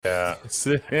Yeah.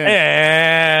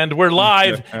 And we're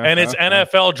live, and it's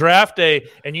NFL Draft Day.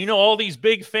 And you know all these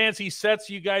big fancy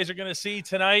sets you guys are going to see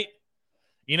tonight?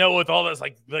 You know, with all this,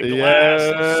 like the glass,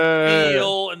 the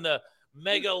steel, and the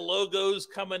mega logos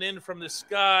coming in from the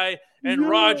sky, and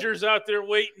Rodgers out there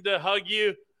waiting to hug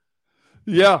you.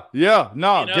 Yeah.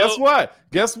 No,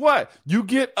 Guess what? You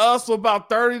get us for about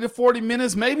 30 to 40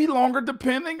 minutes, maybe longer,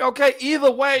 depending. Okay,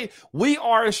 either way, we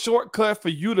are a shortcut for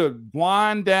you to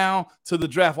wind down to the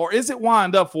draft. Or is it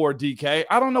wind up for DK?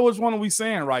 I don't know which one are we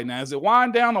saying right now. Is it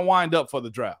wind down or wind up for the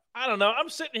draft? I don't know. I'm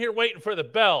sitting here waiting for the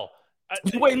bell.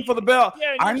 You waiting for the bell?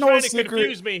 Yeah, you're trying to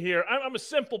confuse me here. I'm a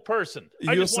simple person.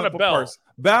 I just want a bell.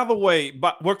 By the way,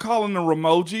 we're calling them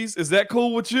Remojis. Is that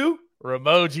cool with you?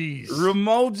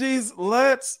 Remojis.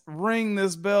 Let's ring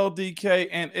this bell, DK,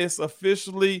 and it's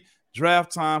officially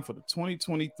draft time for the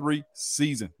 2023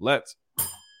 season. Let's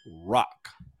rock.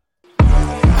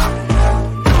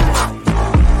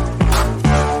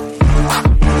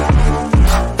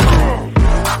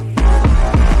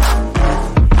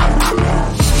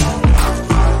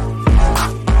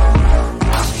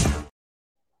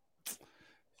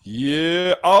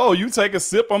 Yeah. Oh, you take a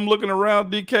sip. I'm looking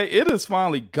around, DK. It is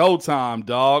finally go time,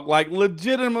 dog. Like,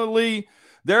 legitimately,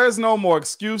 there is no more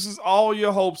excuses. All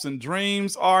your hopes and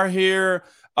dreams are here.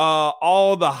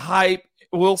 All the hype.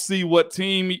 We'll see what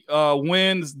team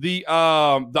wins the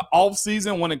off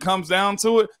season when it comes down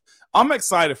to it. I'm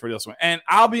excited for this one. And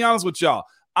I'll be honest with y'all.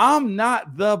 I'm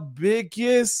not the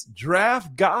biggest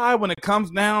draft guy when it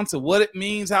comes down to what it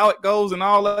means, how it goes, and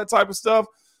all that type of stuff.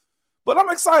 But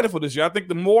I'm excited for this year. I think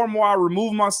the more and more I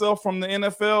remove myself from the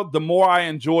NFL, the more I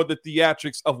enjoy the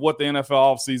theatrics of what the NFL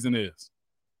offseason is.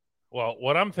 Well,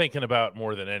 what I'm thinking about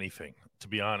more than anything, to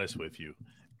be honest with you,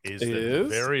 is that the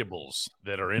variables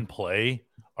that are in play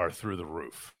are through the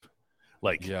roof.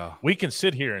 Like, we can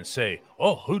sit here and say,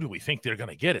 oh, who do we think they're going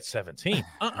to get at 17?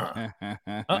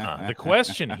 The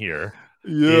question here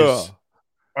is,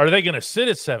 are they going to sit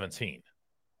at 17?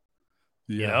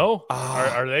 You know,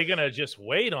 are they going to just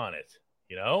wait on it?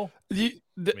 You know,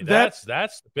 that's the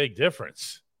big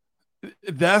difference.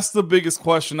 That's the biggest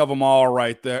question of them all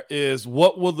right there is,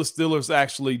 what will the Steelers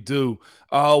actually do?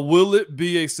 Will it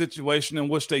be a situation in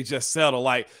which they just settle?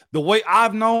 Like, the way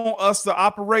I've known us to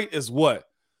operate is what?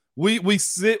 We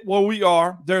sit where we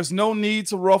are. There's no need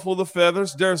to ruffle the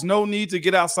feathers. There's no need to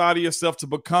get outside of yourself to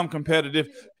become competitive.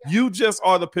 You just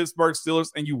are the Pittsburgh Steelers,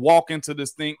 and you walk into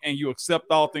this thing and you accept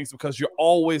all things because you're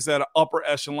always at an upper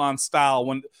echelon style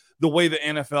when the way the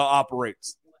NFL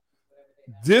operates.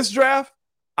 This draft,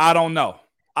 I don't know.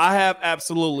 I have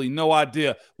absolutely no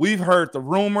idea. We've heard the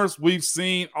rumors. We've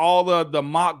seen all the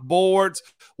mock boards.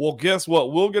 Well, guess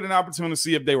what? We'll get an opportunity to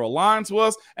see if they were lying to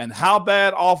us and how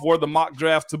bad off were the mock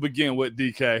drafts to begin with,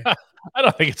 DK. I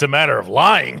don't think it's a matter of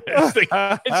lying.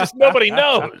 It's just nobody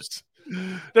knows.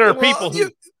 There are people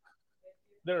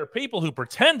who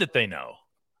pretend that they know.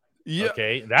 Yeah.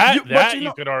 Okay, that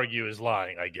you could argue is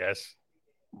lying, I guess.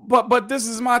 But this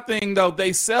is my thing, though.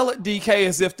 They sell it, DK,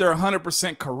 as if they're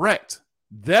 100% correct.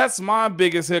 That's my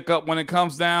biggest hiccup when it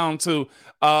comes down to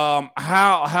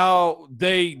how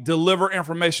they deliver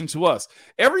information to us.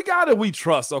 Every guy that we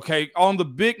trust, okay, on the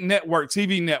big network,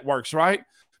 TV networks, right?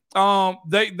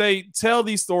 They tell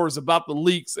these stories about the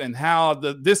leaks and how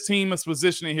this team is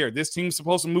positioning here. This team's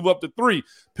supposed to move up to 3.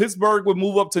 Pittsburgh would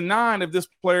move up to 9 if this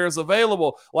player is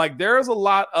available. Like, there's a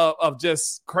lot of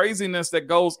just craziness that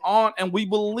goes on, and we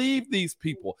believe these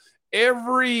people.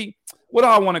 What do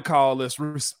I want to call this?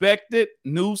 Respected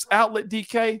news outlet,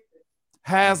 DK,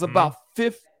 has about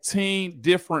 15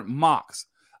 different mocks.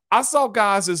 I saw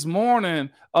guys this morning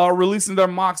releasing their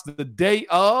mocks the day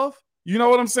of. You know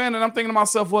what I'm saying? And I'm thinking to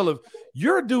myself, well, if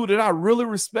you're a dude that I really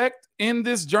respect in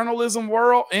this journalism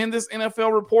world, in this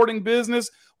NFL reporting business,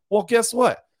 well, guess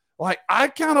what? Like, I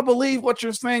kind of believe what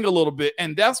you're saying a little bit,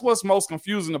 and that's what's most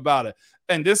confusing about it.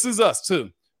 And this is us,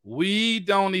 too. We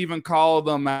don't even call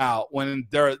them out when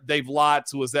they've lied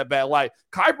to us that bad. Like,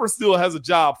 Kuiper still has a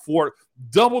job for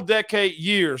double-decade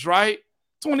years, right?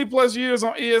 20-plus years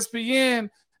on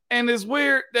ESPN, and it's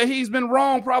weird that he's been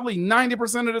wrong probably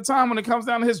 90% of the time when it comes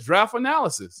down to his draft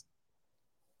analysis.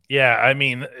 Yeah, I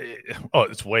mean,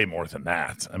 it's way more than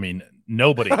that. I mean,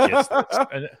 nobody gets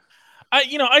this.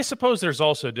 I suppose there's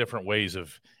also different ways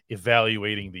of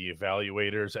evaluating the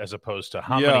evaluators as opposed to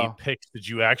how many picks did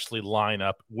you actually line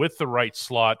up with the right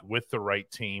slot, with the right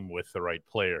team, with the right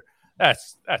player.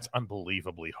 That's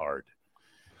unbelievably hard.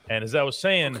 And as I was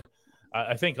saying,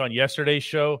 I think on yesterday's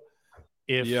show,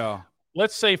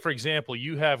 let's say, for example,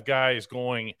 you have guys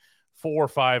going 4,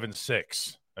 5, and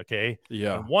 6, okay?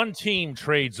 Yeah. And one team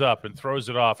trades up and throws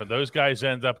it off, and those guys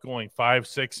end up going 5,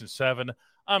 6, and 7.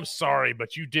 I'm sorry,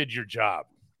 but you did your job.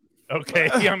 Okay,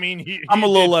 I mean, I'm a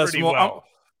little less well.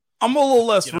 I'm a little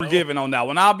less forgiving on that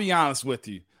one. I'll be honest with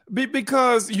you.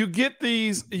 Because you get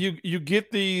these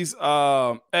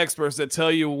experts that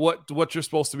tell you what you're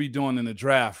supposed to be doing in the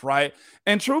draft, right?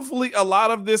 And truthfully, a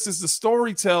lot of this is the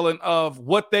storytelling of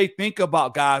what they think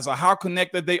about guys or how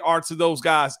connected they are to those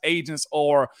guys' agents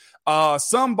or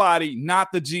somebody,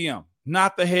 not the GM,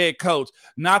 not the head coach,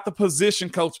 not the position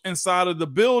coach inside of the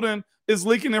building is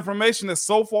leaking information that's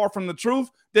so far from the truth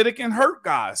that it can hurt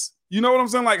guys. You know what I'm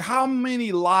saying? Like, how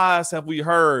many lies have we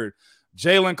heard?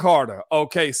 Jalen Carter,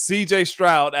 okay, CJ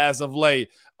Stroud as of late.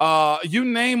 You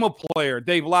name a player,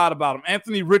 they've lied about him.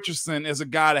 Anthony Richardson is a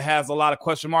guy that has a lot of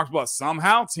question marks, but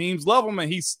somehow teams love him,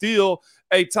 and he's still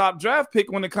a top draft pick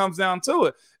when it comes down to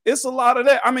it. It's a lot of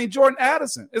that. I mean, Jordan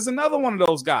Addison is another one of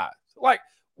those guys. Like,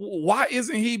 why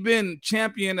isn't he been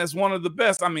championed as one of the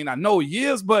best? I mean, I know he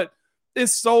is, but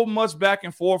it's so much back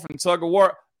and forth and tug of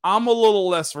war. I'm a little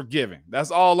less forgiving.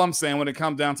 That's all I'm saying when it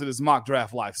comes down to this mock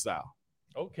draft lifestyle.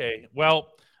 Okay. Well,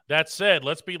 that said,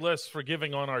 let's be less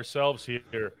forgiving on ourselves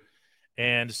here.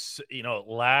 And,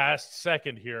 last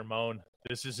second here, Moan,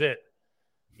 this is it.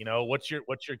 What's your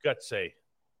gut say?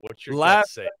 What's your gut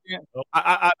say?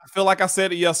 I feel like I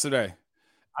said it yesterday.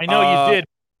 I know you did.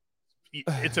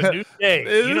 It's a new day.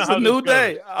 It's a new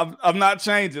day. I'm not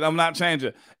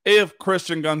changing. If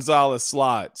Christian Gonzalez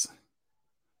slides,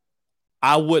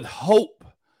 I would hope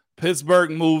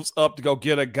Pittsburgh moves up to go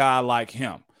get a guy like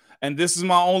him. And this is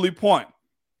my only point.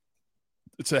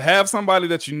 To have somebody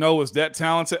that you know is that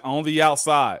talented on the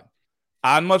outside,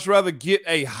 I'd much rather get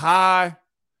a high,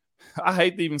 I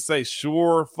hate to even say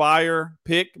surefire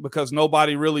pick because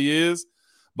nobody really is,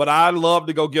 but I'd love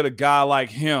to go get a guy like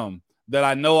him that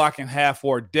I know I can have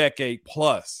for a decade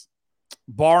plus,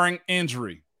 barring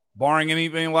injury, barring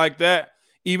anything like that,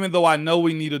 even though I know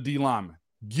we need a D lineman.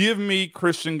 Give me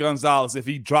Christian Gonzalez if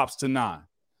he drops to 9.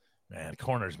 Man,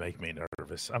 corners make me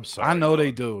nervous. I'm sorry. I know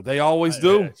they do. They always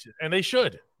do. And they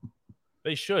should.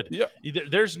 They should. Yeah.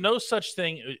 There's no such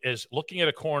thing as looking at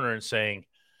a corner and saying,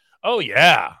 oh,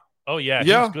 yeah,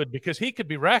 he's good, because he could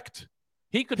be wrecked.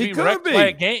 He could be wrecked by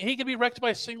a game. He could be wrecked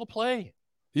by a single play.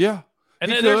 Yeah. And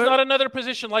then there's not another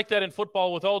position like that in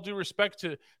football, with all due respect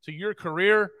to your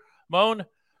career, Moan.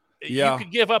 Yeah. You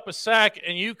could give up a sack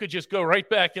and you could just go right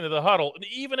back into the huddle,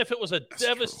 even if it was a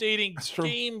devastating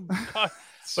game.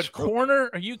 But corner,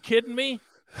 are you kidding me?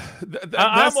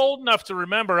 I'm old enough to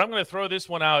remember. I'm going to throw this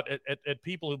one out at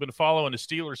people who've been following the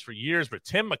Steelers for years. But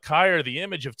Tim McKyer, the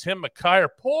image of Tim McKyer,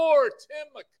 poor Tim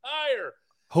McKyer.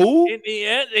 Who? In the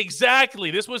end, exactly.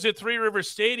 This was at Three Rivers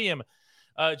Stadium.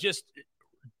 Just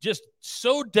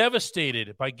so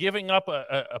devastated by giving up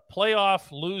a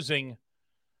playoff losing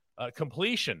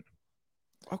completion.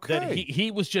 Okay. That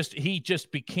he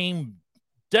just became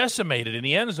decimated in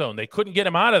the end zone. They couldn't get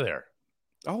him out of there.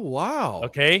 Oh, wow.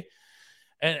 Okay.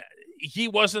 And he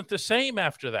wasn't the same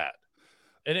after that.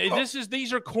 And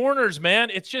these are corners, man.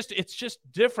 It's just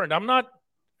different.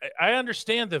 I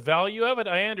understand the value of it.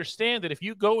 I understand that if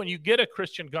you go and you get a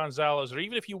Christian Gonzalez, or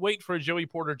even if you wait for a Joey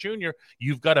Porter Jr.,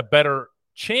 you've got a better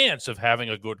chance of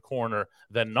having a good corner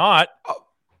than not.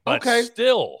 But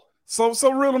still.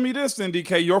 So riddle me this then,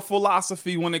 DK. Your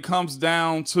philosophy when it comes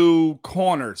down to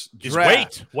corners.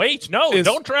 Wait. No,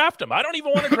 don't draft them. I don't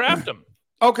even want to draft them.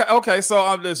 Okay. So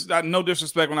I'm just no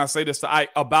disrespect when I say this to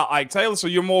about Ike Taylor. So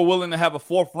you're more willing to have a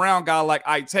 4th round guy like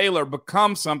Ike Taylor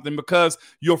become something because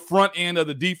your front end of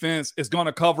the defense is going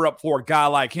to cover up for a guy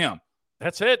like him.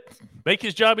 That's it. Make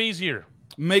his job easier.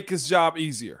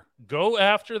 Go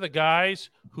after the guys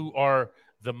who are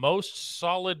the most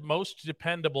solid, most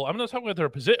dependable. I'm not talking about their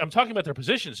position. I'm talking about their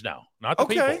positions now, not the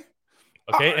people.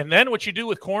 Okay. And then what you do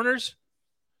with corners?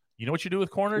 You know what you do with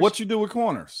corners? What you do with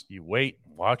corners? You wait,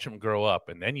 watch them grow up,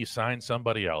 and then you sign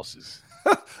somebody else's.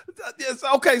 Yes,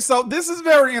 okay, so this is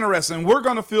very interesting. We're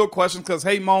going to field questions because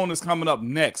Hey Moan is coming up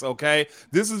next, okay?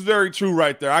 This is very true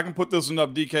right there. I can put this one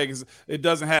up, DK, because it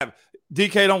doesn't have –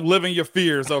 DK, don't live in your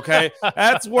fears, okay?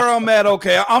 That's where I'm at,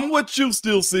 okay? I'm with you,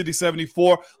 Steel City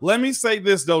 74. Let me say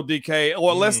this, though, DK,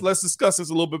 or let's discuss this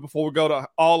a little bit before we go to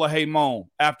all of Hey Moan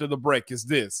after the break, is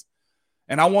this.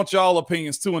 And I want y'all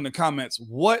opinions, too, in the comments.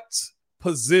 What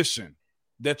position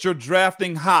that you're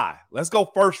drafting high, let's go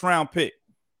 1st round pick,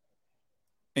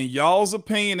 in y'all's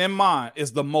opinion and mine,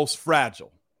 is the most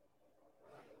fragile?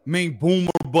 Mean boom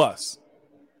or bust.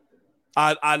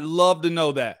 I'd love to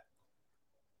know that.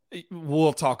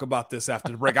 We'll talk about this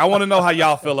after the break. I want to know how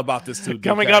y'all feel about this, too.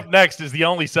 Coming up next is the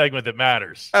only segment that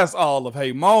matters. That's all of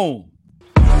Hey Moan.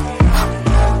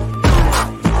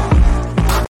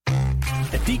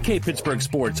 DK Pittsburgh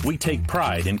Sports, we take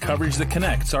pride in coverage that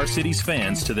connects our city's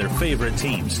fans to their favorite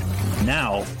teams.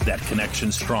 Now, that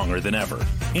connection's stronger than ever.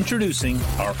 Introducing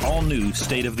our all-new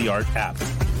state-of-the-art app.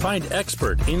 Find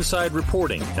expert inside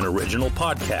reporting and original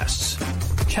podcasts.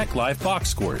 Check live box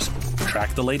scores.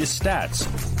 Track the latest stats.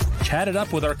 Chat it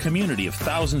up with our community of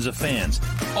thousands of fans,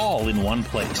 all in one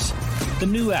place. The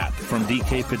new app from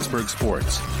DK Pittsburgh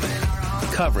Sports.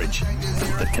 Coverage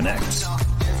that connects.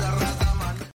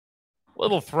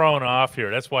 Little thrown off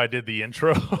here. That's why I did the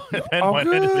intro and then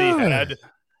went into the ad.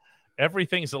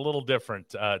 Everything's a little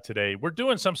different today. We're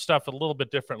doing some stuff a little bit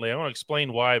differently. I want to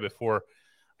explain why before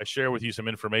I share with you some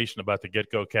information about the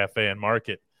Get Go Cafe and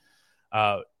Market.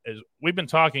 As we've been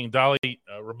talking, Dolly,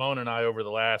 Ramon, and I over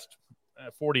the last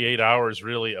 48 hours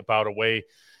really about a way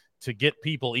to get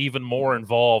people even more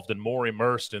involved and more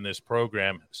immersed in this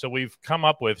program. So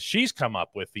she's come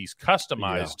up with these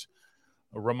customized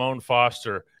Ramon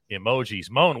Foster emojis.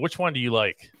 Moan, which one do you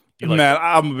like? Man,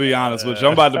 I'm going to be honest with you.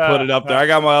 I'm about to put it up there. I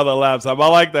got my other laptop. I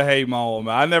like the hey Moan,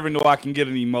 man. I never knew I can get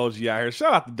an emoji out here.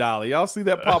 Shout out to Dolly. Y'all see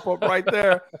that pop up right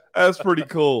there? That's pretty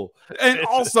cool. And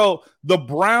also, the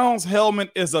Browns helmet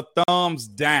is a thumbs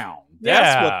down.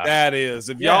 That's what that is.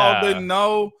 If y'all didn't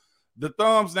know, the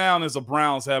thumbs down is a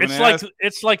Browns helmet.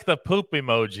 It's like the poop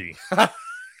emoji. I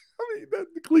mean,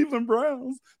 the Cleveland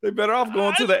Browns, they better off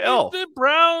going to the elf. The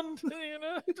Brown,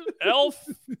 elf.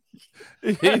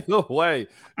 Either way.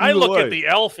 I look at the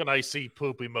elf and I see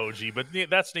poop emoji, but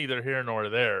that's neither here nor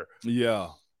there. Yeah.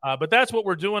 But that's what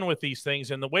we're doing with these things.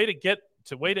 And the way to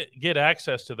get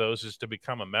access to those is to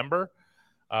become a member.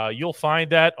 You'll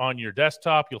find that on your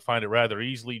desktop. You'll find it rather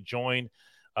easily. Join.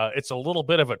 It's a little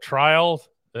bit of a trial,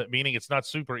 meaning it's not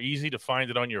super easy to find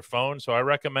it on your phone. So I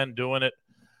recommend doing it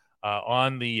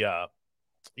on the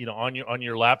on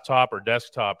your laptop or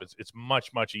desktop. It's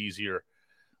much easier,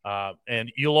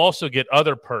 and you'll also get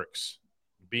other perks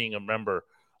being a member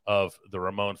of the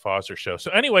Ramon Foster Show.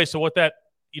 So anyway, what that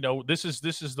this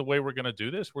is the way we're going to do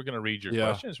this. We're going to read your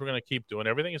questions. We're going to keep doing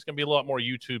everything. It's going to be a lot more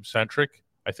YouTube centric.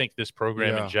 I think this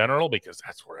program in general, because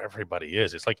that's where everybody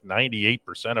is. It's like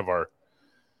 98% of our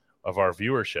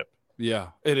viewership. Yeah,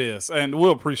 it is, and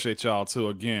we'll appreciate y'all too.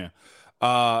 Again.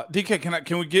 DK,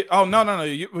 can we get? Oh no!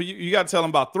 You got to tell them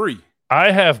about 3. I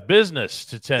have business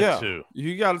to tend to.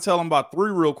 You got to tell them about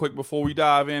 3 real quick before we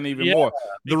dive in even more.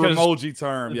 The emoji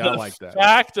term, I like that.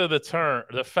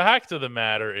 The fact of the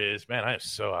matter is, man, I am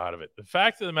so out of it. The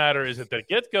fact of the matter is that the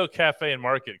Get Go Cafe and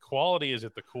Market quality is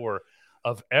at the core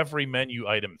of every menu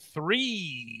item.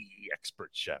 3 expert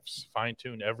chefs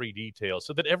fine-tune every detail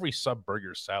so that every sub,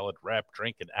 burger, salad, wrap,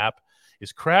 drink, and app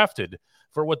is crafted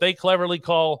for what they cleverly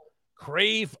call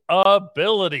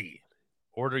craveability.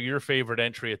 Order your favorite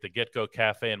entry at the Get Go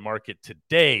Cafe and Market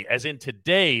today, as in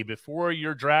today, before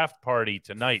your draft party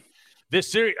tonight.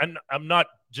 This series, I'm not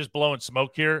just blowing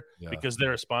smoke here because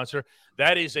they're a sponsor.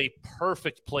 That is a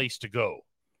perfect place to go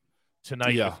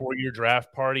tonight before your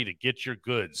draft party to get your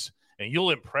goods, and you'll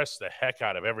impress the heck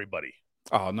out of everybody.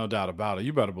 Oh, no doubt about it.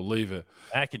 You better believe it.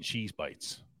 Mac and cheese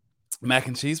bites. Mac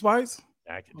and cheese bites?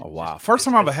 Oh, wow. First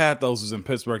time I ever had those was in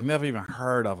Pittsburgh. Never even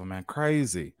heard of them, man.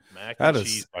 Crazy. Mac and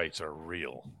cheese bites are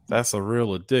real. That's a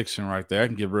real addiction right there. I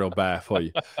can get real bad for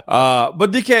you. But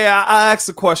DK, I asked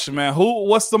the question, man.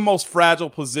 What's the most fragile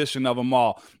position of them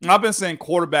all? And I've been saying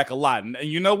quarterback a lot. And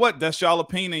you know what? That's y'all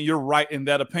opinion. And you're right in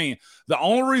that opinion. The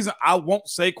only reason I won't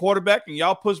say quarterback, and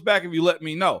y'all push back if you let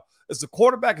me know, is the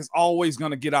quarterback is always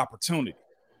going to get opportunity.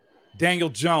 Daniel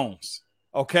Jones.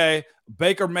 Okay,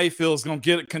 Baker Mayfield is going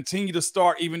to continue to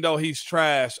start even though he's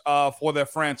trash for their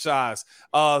franchise.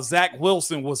 Zach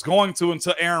Wilson was going to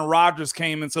until Aaron Rodgers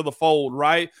came into the fold,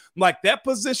 right? Like that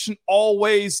position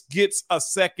always gets a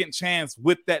second chance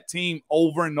with that team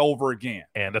over and over again.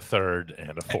 And a third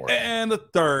and a fourth. And a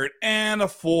third and a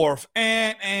fourth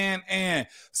and.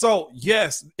 So,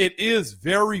 yes, it is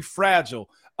very fragile.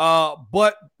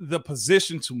 But the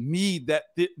position to me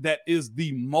that is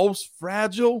the most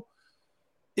fragile,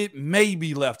 it may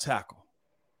be left tackle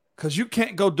because you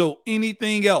can't go do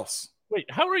anything else. Wait,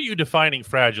 how are you defining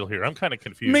fragile here? I'm kind of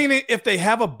confused. Meaning if they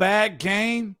have a bad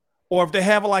game or if they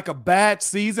have like a bad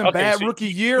season, bad rookie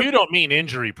year. You don't mean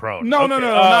injury prone. No,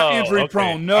 not injury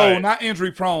prone. No, not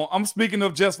injury prone. I'm speaking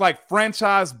of just like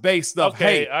franchise-based stuff.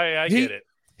 Okay, hey, I get it.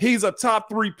 He's a top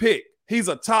 3 pick. He's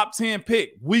a top 10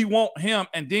 pick. We want him.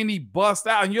 And then he busts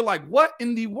out. And you're like, what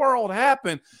in the world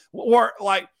happened? Or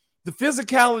like, the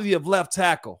physicality of left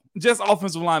tackle, just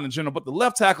offensive line in general, but the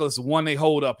left tackle is the one they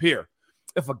hold up here.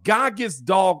 If a guy gets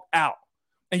dogged out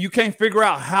and you can't figure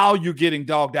out how you're getting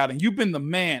dogged out, and you've been the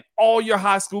man all your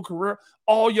high school career,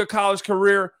 all your college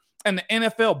career, and the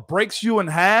NFL breaks you in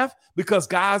half because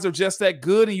guys are just that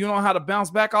good and you don't know how to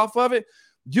bounce back off of it,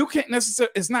 you can't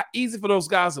necessarily, it's not easy for those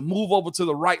guys to move over to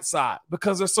the right side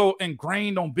because they're so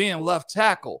ingrained on being left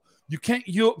tackle.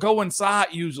 You go inside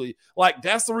usually. Like,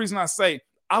 that's the reason I say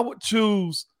I would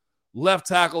choose left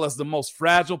tackle as the most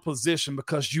fragile position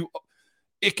because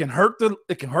it can hurt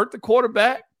the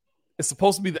quarterback. It's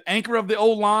supposed to be the anchor of the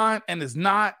O-line and it's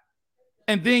not.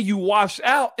 And then you wash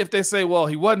out if they say, well,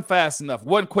 he wasn't fast enough,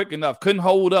 wasn't quick enough, couldn't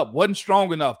hold up, wasn't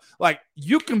strong enough. Like,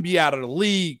 you can be out of the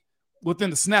league within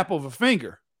the snap of a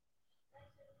finger.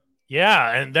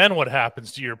 Yeah, and then what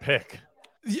happens to your pick?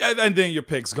 Yeah, and then your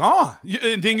pick's gone.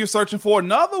 And then you're searching for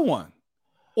another one.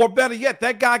 Or better yet,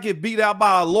 that guy get beat out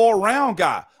by a lower round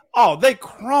guy. Oh, they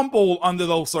crumble under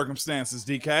those circumstances,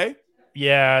 DK.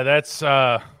 Yeah, that's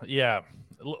yeah.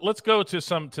 Let's go to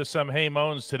some hey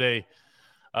moans today.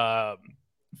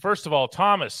 First of all,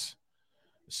 Thomas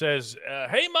says,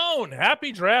 hey Moan,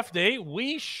 happy draft day. The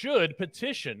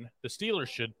Steelers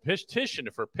should petition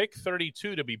for pick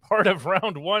 32 to be part of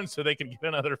round 1 so they can get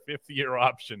another 5th-year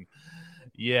option.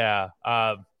 Yeah.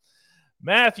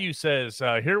 Matthew says,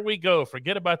 here we go.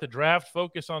 Forget about the draft.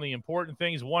 Focus on the important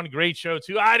things. One great show,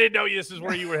 too. I didn't know this is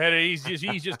where you were headed.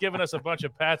 He's just giving us a bunch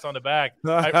of pats on the back.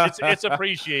 It's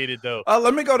appreciated, though.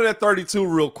 Let me go to that 32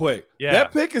 real quick. Yeah.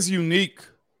 That pick is unique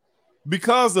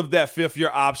because of that 5th-year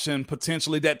option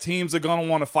potentially that teams are going to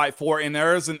want to fight for. And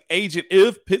there is an agent,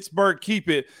 if Pittsburgh keep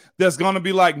it, that's going to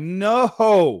be like,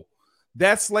 no,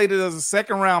 that's slated as a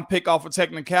 2nd-round pick off of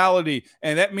technicality.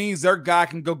 And that means their guy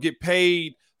can go get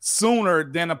paid sooner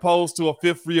than opposed to a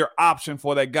 5th-year option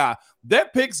for that guy.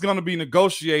 That pick's going to be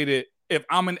negotiated if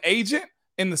I'm an agent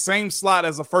in the same slot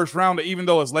as a 1st rounder, even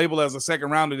though it's labeled as a 2nd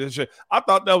rounder this year. I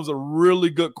thought that was a really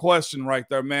good question right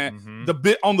there, man. Mm-hmm. The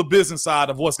bit on the business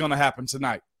side of what's going to happen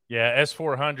tonight. Yeah,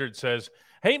 S400 says,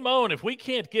 hey, Moan, if we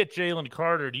can't get Jalen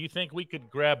Carter, do you think we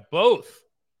could grab both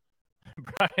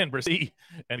Brian Brissy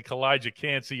and Kalijah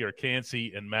Cansey or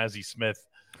Cansey and Mazzie Smith?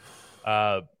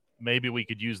 Maybe we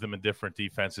could use them in different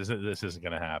defenses. This isn't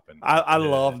going to happen. I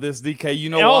love this, DK. You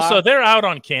know and why? Also, they're out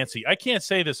on Cansey. I can't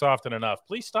say this often enough.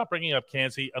 Please stop bringing up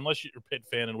Cansey unless you're a Pitt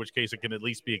fan, in which case it can at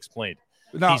least be explained.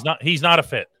 No, he's not a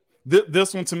fit.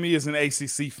 This one to me is an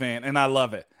ACC fan, and I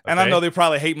love it. And I know they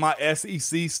probably hate my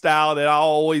SEC style that I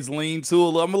always lean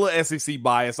to. I'm a little SEC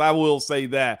biased. I will say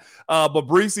that. But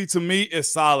Breesy to me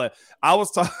is solid. I was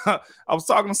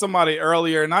talking to somebody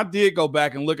earlier, and I did go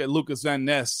back and look at Lucas Van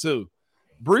Ness too.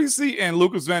 Breesy and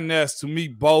Lucas Van Ness, to me,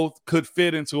 both could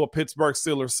fit into a Pittsburgh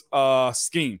Steelers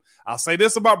scheme. I'll say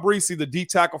this about Breesy, the D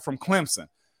tackle from Clemson.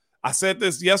 I said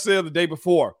this yesterday or the day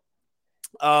before.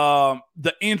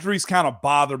 The injuries kind of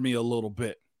bother me a little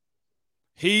bit.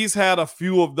 He's had a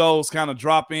few of those kind of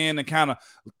drop in and kind of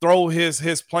throw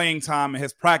his playing time and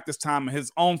his practice time and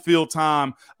his on field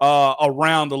time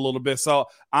around a little bit. So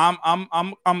I'm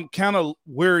kind of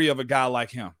weary of a guy like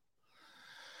him.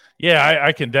 Yeah,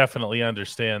 I can definitely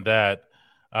understand that.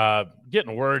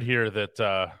 Getting word here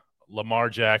that Lamar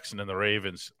Jackson and the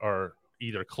Ravens are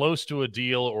either close to a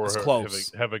deal or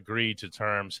have agreed to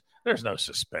terms. There's no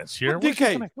suspense here. Well,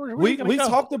 DK, we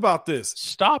talked about this.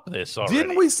 Stop this already.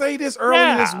 Didn't we say this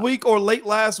earlier this week or late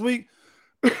last week?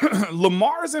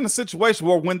 Lamar's in a situation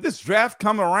where when this draft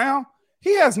comes around,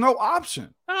 he has no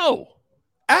option. No.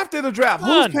 After the draft,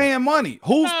 who's paying money?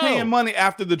 Who's paying money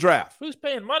after the draft? Who's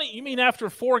paying money? You mean after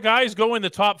 4 guys go in the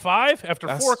top 5? After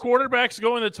 4 quarterbacks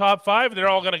go in the top 5, they're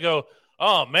all going to go,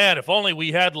 oh, man, if only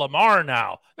we had Lamar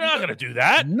now. They're not going to do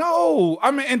that. No.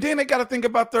 I mean, and then they got to think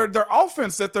about their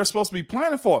offense that they're supposed to be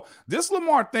planning for. This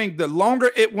Lamar thing, the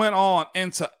longer it went on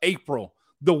into April,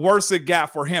 the worse it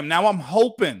got for him. Now I'm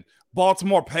hoping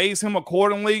Baltimore pays him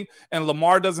accordingly and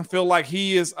Lamar doesn't feel like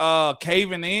he is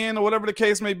caving in or whatever the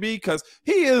case may be, because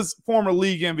he is former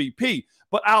league MVP.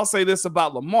 But I'll say this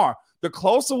about Lamar. The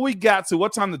closer we got to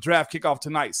what time the draft kick off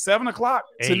tonight, 7 o'clock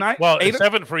tonight? Well,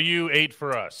 7 for you, 8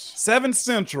 for us. 7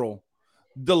 Central.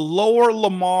 The lower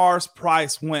Lamar's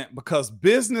price went because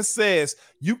business says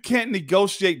you can't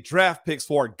negotiate draft picks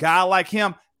for a guy like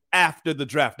him after the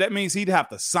draft. That means he'd have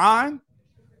to sign,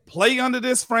 play under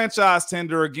this franchise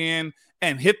tender again,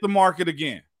 and hit the market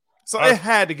again. So it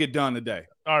had to get done today.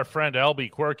 Our friend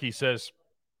LB Quirky says,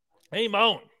 hey,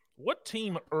 Moan, what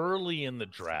team early in the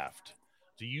draft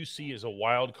do you see as a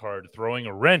wild card throwing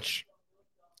a wrench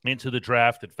into the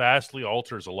draft that vastly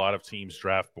alters a lot of teams'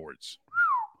 draft boards?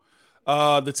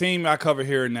 The team I cover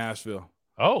here in Nashville.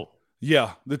 Oh.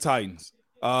 Yeah, the Titans.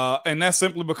 And that's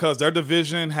simply because their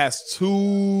division has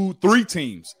 3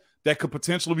 teams that could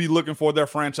potentially be looking for their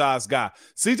franchise guy.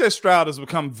 CJ Stroud has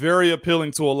become very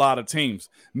appealing to a lot of teams,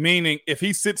 meaning if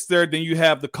he sits there, then you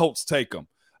have the Colts take him.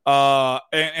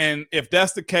 And if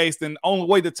that's the case, then the only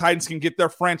way the Titans can get their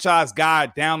franchise guy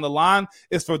down the line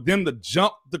is for them to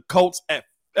jump the Colts at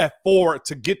 4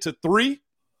 to get to 3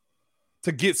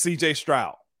 to get CJ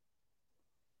Stroud.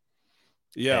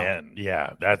 Yeah, and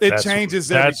yeah, it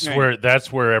changes everything.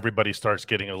 That's where everybody starts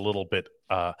getting a little bit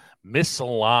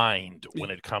misaligned when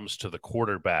it comes to the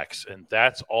quarterbacks, and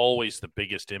that's always the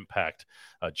biggest impact.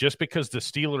 Just because the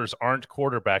Steelers aren't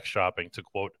quarterback shopping, to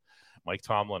quote Mike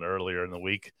Tomlin earlier in the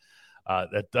week,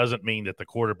 that doesn't mean that the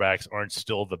quarterbacks aren't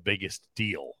still the biggest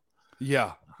deal.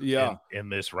 Yeah. In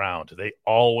this round, they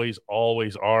always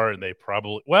are, and they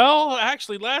probably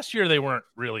actually last year they weren't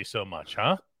really so much,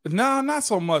 huh? No, not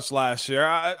so much last year.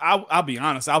 I'll be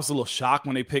honest. I was a little shocked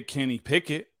when they picked Kenny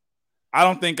Pickett. I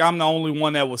don't think I'm the only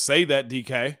one that would say that,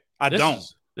 DK.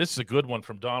 This is a good one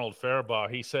from Donald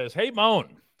Fairbaugh. He says, "Hey,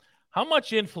 Moan, how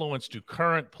much influence do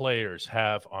current players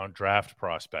have on draft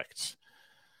prospects?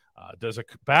 Does a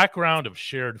background of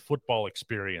shared football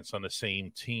experience on the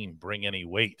same team bring any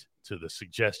weight to the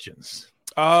suggestions?"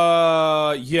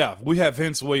 Yeah, we have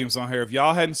Vince Williams on here. If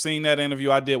y'all hadn't seen that interview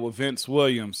I did with Vince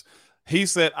Williams, he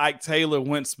said Ike Taylor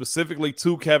went specifically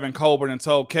to Kevin Colbert and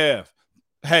told Kev,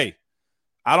 hey,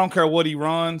 I don't care what he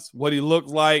runs, what he looks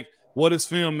like, what his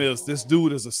film is. This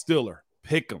dude is a Steeler.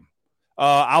 Pick him.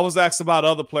 I was asked about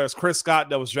other players. Chris Scott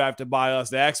that was drafted by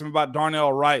us. They asked me about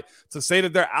Darnell Wright. To say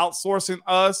that they're outsourcing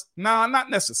us, nah,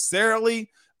 not necessarily.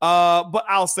 But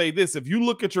I'll say this. If you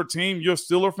look at your team, you're a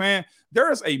Steeler fan,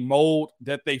 there is a mold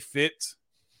that they fit.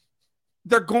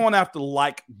 They're going after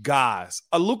like guys.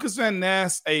 A Lucas Van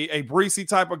Ness, a Breesy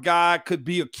type of guy could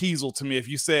be a Kiesel to me if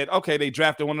you said, okay, they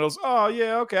drafted one of those. Oh,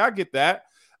 yeah, okay, I get that.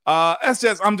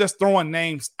 I'm just throwing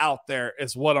names out there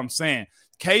is what I'm saying.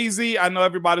 KZ, I know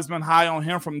everybody's been high on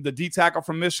him from the D tackle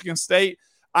from Michigan State.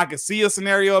 I could see a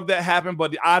scenario of that happen,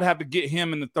 but I'd have to get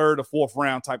him in the 3rd or 4th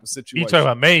round type of situation. You talking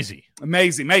about Maisie?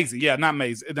 Maisie. Yeah, not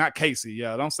Maisie, not Casey.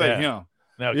 Yeah, don't say him.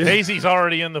 Now, Casey's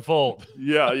already in the fold.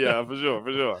 Yeah, for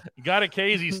sure. You got a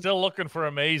Casey still looking for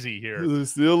a Maisie here.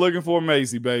 Still looking for a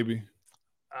Maisie, baby.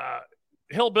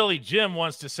 Hillbilly Jim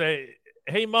wants to say,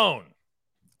 hey, Moan,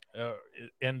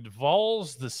 and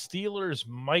Vols, the Steelers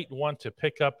might want to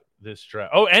pick up this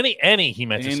draft. Oh, any, he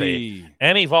meant to say.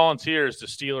 Any volunteers the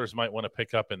Steelers might want to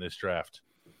pick up in this draft.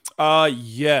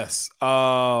 Yes.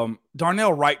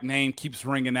 Darnell Wright name keeps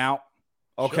ringing out.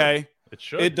 Okay.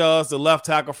 It does. The left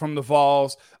tackle from the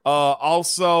Vols.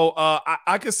 Also,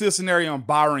 I could see a scenario on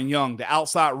Byron Young, the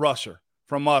outside rusher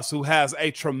from us, who has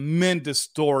a tremendous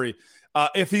story.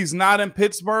 If he's not in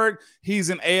Pittsburgh, he's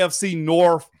an AFC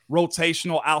North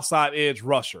rotational outside edge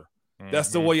rusher.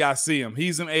 That's the way I see him.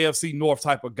 He's an AFC North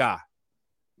type of guy.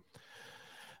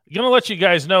 I'm going to let you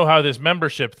guys know how this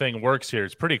membership thing works here.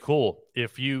 It's pretty cool.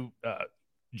 If you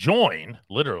join,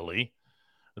 literally,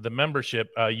 the membership,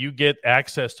 you get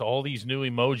access to all these new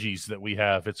emojis that we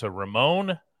have. It's a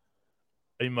Ramon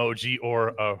emoji or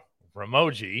a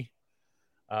Ramoji.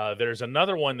 There's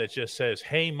another one that just says,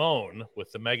 hey, Moan,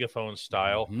 with the megaphone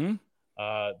style.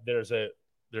 There's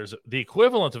the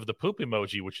equivalent of the poop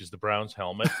emoji, which is the Browns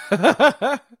helmet.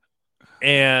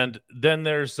 And then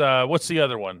there's, what's the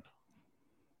other one?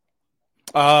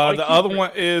 The other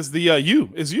one is the you.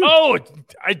 Is you. Oh,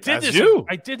 I did That's this. You.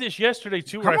 I did this yesterday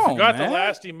too, where I forgot the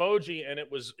last emoji, and it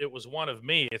was one of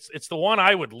me. It's the one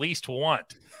I would least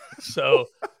want. So,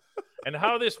 and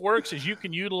how this works is you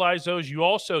can utilize those. You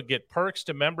also get perks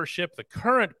to membership. The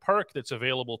current perk that's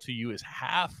available to you is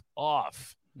half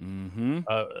off.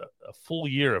 A full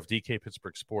year of DK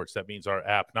Pittsburgh Sports. That means our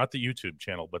app, not the YouTube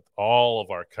channel, but all of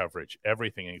our coverage,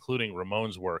 everything, including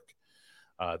Ramon's work.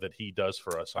 That he does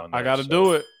for us on there. I got to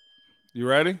do it. You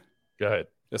ready? Go ahead.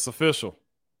 It's official.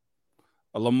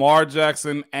 Lamar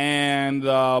Jackson and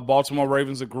Baltimore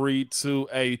Ravens agreed to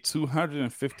a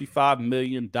 $255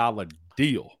 million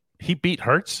deal. He beat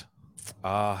Hurts?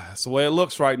 That's the way it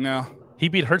looks right now. He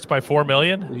beat Hurts by $4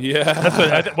 million?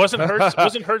 Yeah. Wasn't Hurts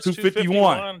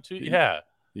 251?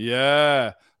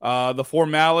 Yeah. The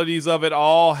formalities of it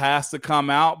all has to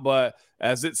come out, but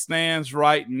as it stands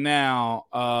right now,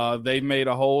 they've made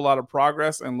a whole lot of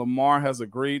progress, and Lamar has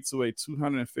agreed to a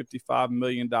 $255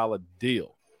 million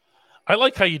deal. I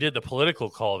like how you did the political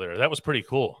call there. That was pretty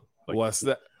cool. What's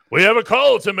that? We have a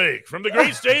call to make from the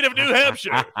great state of New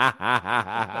Hampshire.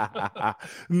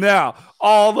 Now,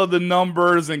 all of the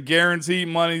numbers and guaranteed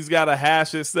money's got to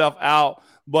hash itself out.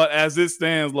 But as it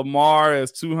stands, Lamar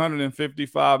is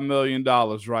 $255 million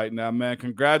right now, man.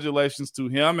 Congratulations to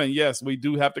him. And yes, we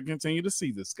do have to continue to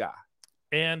see this guy.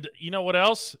 And you know what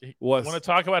else? Want to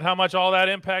talk about how much all that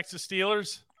impacts the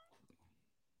Steelers?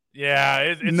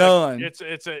 Yeah, none.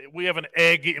 We have an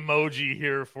egg emoji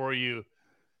here for you.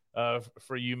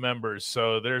 for you members.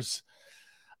 So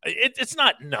it's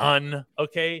not none,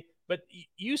 okay, but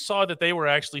you saw that they were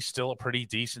actually still a pretty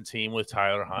decent team with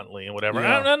Tyler Huntley and whatever.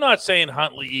 Yeah. I'm not saying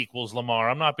Huntley equals Lamar.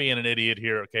 I'm not being an idiot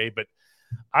here, okay, but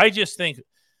I just think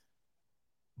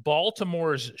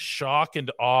Baltimore's shock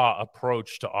and awe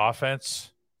approach to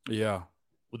offense,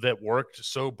 that worked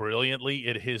so brilliantly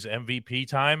at his MVP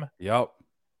time. Yep.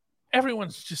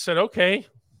 Everyone's just said, okay,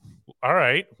 all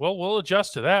right, well, we'll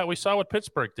adjust to that. We saw what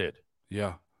Pittsburgh did.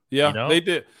 Yeah, they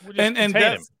did.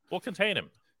 We'll contain him.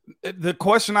 The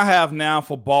question I have now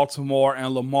for Baltimore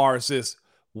and Lamar is this: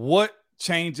 what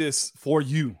changes for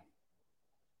you?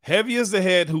 Heavy is the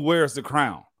head who wears the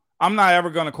crown. I'm not ever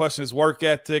going to question his work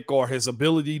ethic or his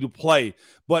ability to play,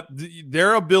 but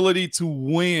their ability to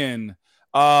win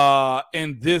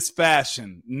in this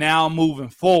fashion now moving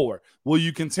forward. Will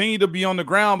you continue to be on the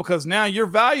ground because now you're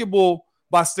valuable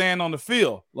by staying on the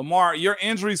field? Lamar, your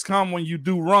injuries come when you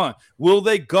do run. Will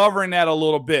they govern that a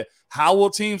little bit? How will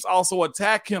teams also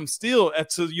attack him still?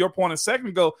 To your point a second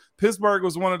ago, Pittsburgh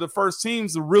was one of the first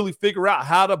teams to really figure out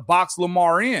how to box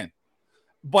Lamar in.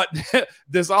 But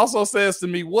this also says to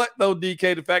me, what though,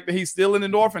 DK, the fact that he's still in the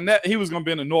North and that he was going to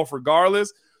be in the North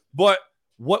regardless. But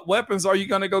what weapons are you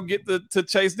going to go get to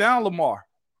chase down Lamar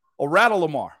or rattle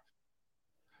Lamar?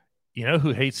 You know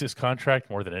who hates this contract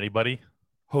more than anybody?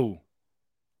 Who?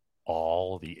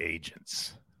 All the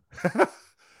agents.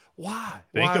 Why?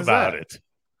 Think about it.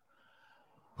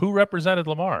 Who represented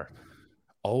Lamar?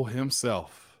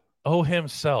 Himself.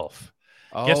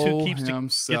 Guess who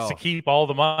gets to keep all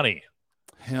the money?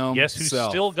 Himself. Guess who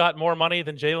still got more money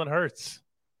than Jalen Hurts?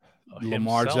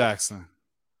 Lamar Jackson.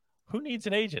 Who needs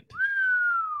an agent?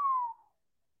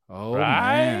 Oh,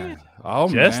 right? Man. Oh,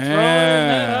 Just man. throwing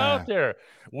that out there.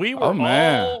 We were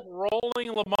all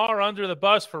rolling Lamar under the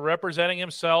bus for representing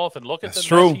himself, and look at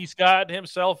the mess he's gotten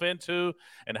himself into,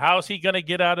 and how's he going to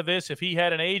get out of this? If he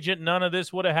had an agent, none of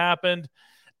this would have happened.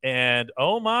 And,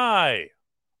 oh, my,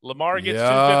 Lamar gets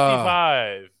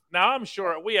 255. Now, I'm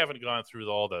sure we haven't gone through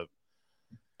all the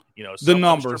the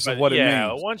numbers of what it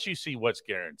means. Once you see what's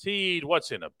guaranteed,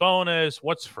 what's in a bonus,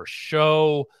 what's for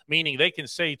show, meaning they can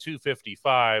say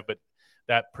 255, but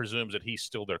that presumes that he's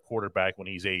still their quarterback when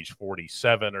he's age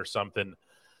 47 or something.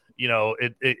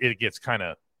 It gets kind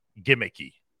of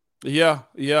gimmicky. Yeah.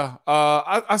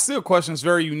 I see a question that's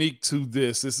very unique to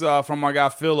this. It's from my guy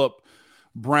Philip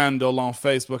Brandel on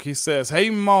Facebook. He says, "Hey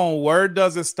Mo, where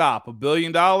does it stop? $1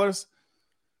 billion?"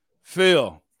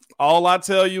 Phil, all I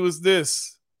tell you is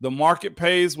this: the market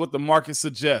pays what the market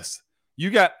suggests.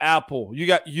 You got Apple, you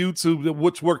got YouTube,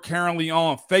 which we're currently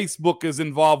on. Facebook is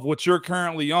involved, which you're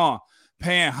currently on,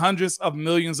 paying hundreds of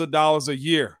millions of dollars a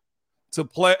year to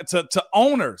play to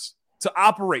owners to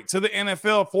operate to the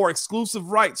NFL for exclusive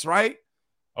rights, right?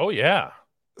 Oh yeah.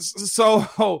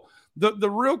 So the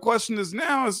real question is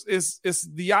now is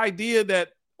the idea that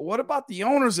what about the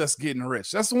owners that's getting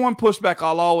rich? That's the one pushback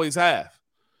I'll always have.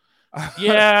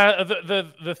 Yeah,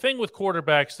 the thing with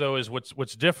quarterbacks though is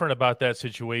what's different about that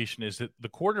situation is that the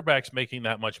quarterback's making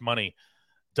that much money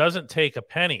doesn't take a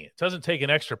penny. It doesn't take an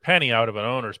extra penny out of an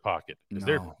owner's pocket.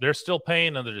 No. They're still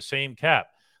paying under the same cap.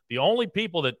 The only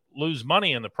people that lose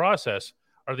money in the process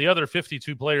are the other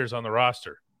 52 players on the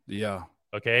roster. Yeah.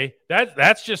 Okay.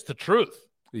 That's just the truth.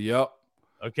 Yep.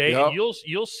 Okay. Yep. And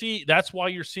you'll see that's why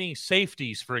you're seeing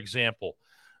safeties, for example,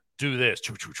 do this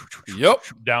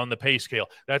down the pay scale.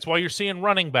 That's why you're seeing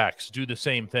running backs do the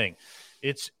same thing.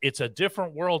 It's a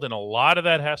different world, and a lot of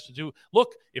that has to do.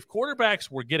 Look, if quarterbacks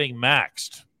were getting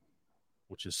maxed,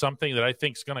 which is something that I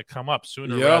think is going to come up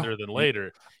sooner rather than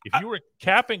later, if you were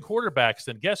capping quarterbacks,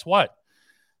 then guess what?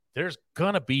 There's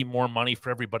going to be more money for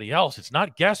everybody else. It's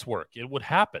not guesswork. It would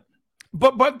happen.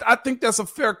 But I think that's a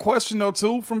fair question though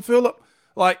too from Philip.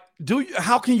 Like,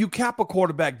 how can you cap a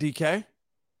quarterback, DK?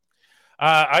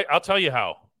 I'll tell you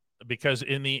how. Because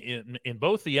in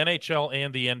both the NHL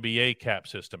and the NBA cap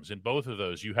systems, in both of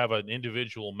those, you have an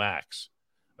individual max.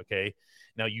 Okay.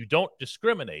 Now you don't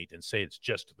discriminate and say it's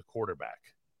just the quarterback.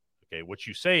 Okay. What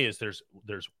you say is there's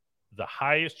the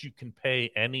highest you can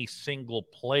pay any single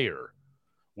player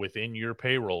within your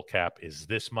payroll cap is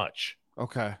this much.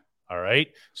 Okay. All right.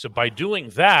 So by doing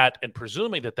that and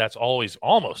presuming that that's almost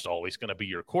always going to be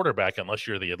your quarterback, unless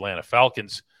you're the Atlanta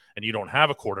Falcons and you don't have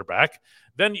a quarterback,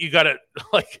 then you got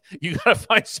to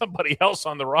find somebody else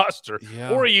on the roster,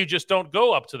 or you just don't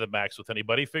go up to the max with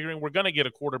anybody, figuring we're going to get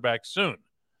a quarterback soon.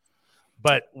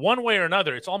 But one way or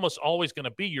another, it's almost always going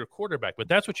to be your quarterback. But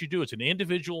that's what you do. It's an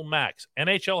individual max.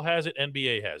 NHL has it.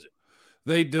 NBA has it.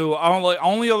 They do.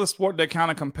 Only other sport that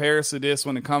kind of compares to this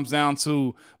when it comes down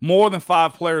to more than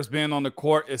 5 players being on the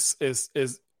court is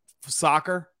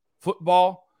soccer,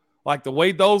 football. Like the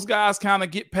way those guys kind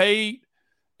of get paid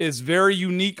is very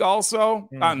unique also.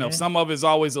 Mm-hmm. I know some of it's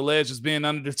always alleged as being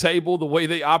under the table, the way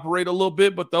they operate a little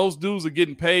bit, but those dudes are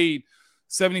getting paid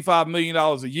 $75 million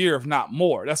a year, if not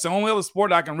more. That's the only other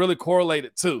sport I can really correlate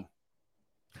it to.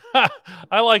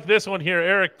 I like this one here.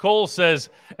 Eric Cole says,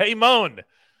 "Hey, Moan,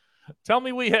 tell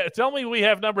me we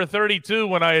have number 32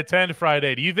 when I attend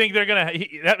Friday. Do you think they're gonna?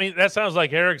 That sounds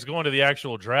like Eric's going to the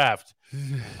actual draft.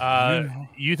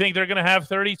 You think they're gonna have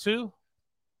 32?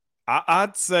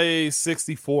 I'd say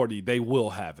 60-40. They will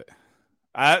have it.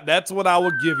 That's what I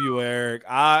would give you, Eric.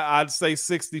 I'd say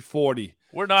 60-40.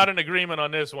 We're not in agreement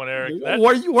on this one, Eric.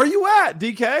 Where you at,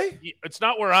 DK? It's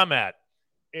not where I'm at.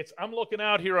 I'm looking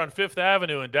out here on Fifth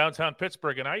Avenue in downtown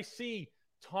Pittsburgh, and I see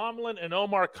Tomlin and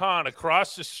Omar Khan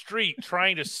across the street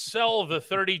trying to sell the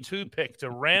 32 pick to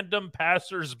random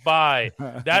passersby.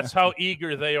 That's how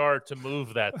eager they are to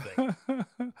move that thing.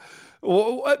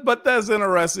 But that's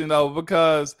interesting, though,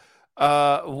 because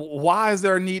why is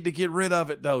there a need to get rid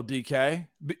of it, though, DK?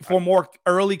 For more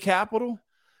early capital?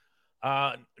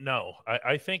 No.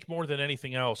 I think more than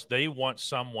anything else, they want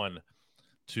someone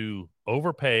to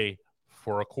overpay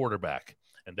for a quarterback.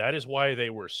 And that is why they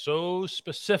were so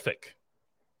specific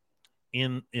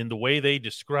in the way they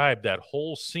described that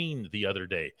whole scene the other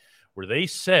day, where they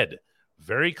said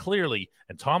very clearly,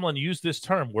 and Tomlin used this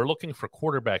term, we're looking for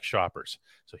quarterback shoppers.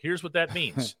 So here's what that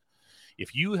means.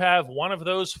 If you have one of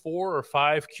those 4 or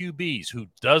 5 QBs who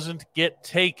doesn't get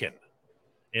taken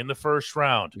in the first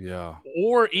round,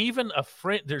 or even a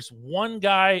friend, there's one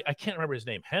guy, I can't remember his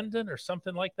name, Hendon or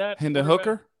something like that. Hendon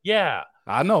Hooker? Yeah.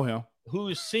 I know him. Who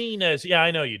is seen as, I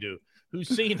know you do, who is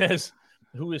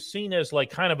seen as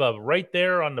like kind of a right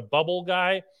there on the bubble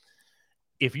guy.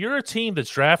 If you're a team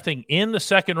that's drafting in the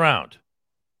second round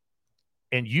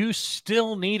and you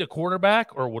still need a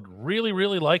quarterback or would really,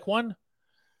 really like one,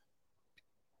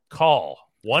 call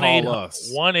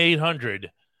 1-800,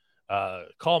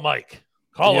 call Mike,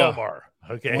 call Omar.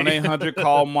 Okay. 1-800,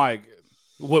 call Mike.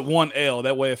 With one L,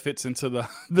 that way it fits into the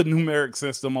numeric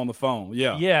system on the phone.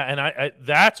 Yeah. Yeah, and I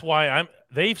that's why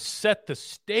they've set the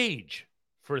stage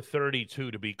for 32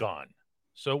 to be gone.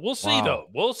 So we'll see though.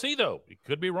 We'll see though. It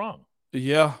could be wrong.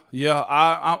 Yeah.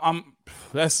 I'm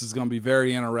this is gonna be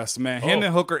very interesting, man.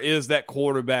 Hendon Hooker is that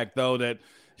quarterback though that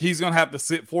he's gonna have to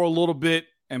sit for a little bit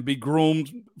and be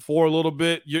groomed for a little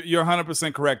bit. You're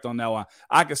 100% correct on that one.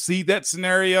 I can see that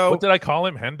scenario. What did I call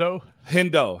him? Hendo?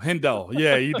 Hendo.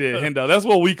 Yeah, you did. Hendo. That's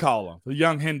what we call him, the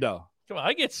young Hendo. Come on,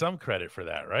 I get some credit for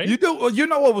that, right? You do. You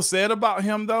know what was said about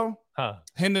him, though? Huh.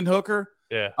 Hendon Hooker?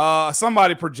 Yeah.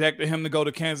 Somebody projected him to go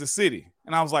to Kansas City.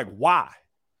 And I was like, why?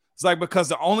 It's like, because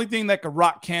the only thing that could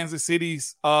rock Kansas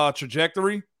City's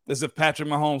trajectory is if Patrick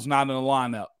Mahomes not in the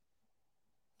lineup.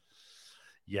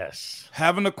 Yes.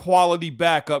 Having a quality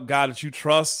backup guy that you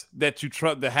trust, that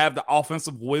have the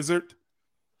offensive wizard,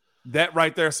 that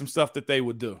right there is some stuff that they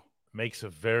would do. Makes a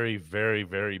very, very,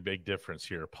 very big difference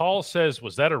here. Paul says,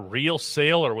 was that a real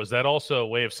sale or was that also a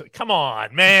way of saying, come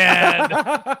on, man.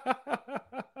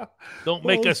 Don't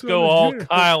make us go all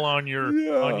Kyle on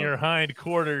your hind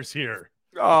quarters here.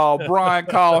 Oh, Brian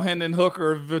called Hendon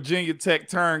Hooker, Virginia Tech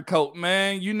turncoat,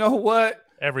 man. You know what?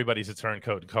 Everybody's a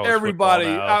turncoat in college Everybody,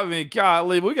 football now. I mean,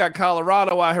 golly, we got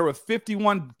Colorado out here with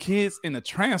 51 kids in the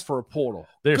transfer portal.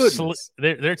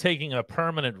 They're taking a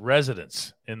permanent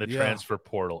residence in the transfer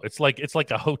portal. It's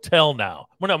like a hotel now.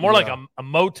 Well, no, more like a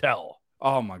motel.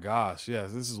 Oh my gosh,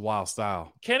 yes, this is wild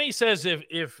style. Kenny says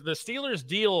if the Steelers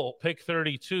deal pick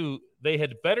 32, they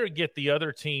had better get the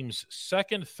other team's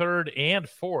second, third, and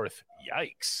fourth.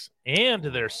 Yikes! And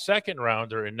their second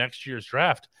rounder in next year's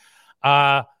draft.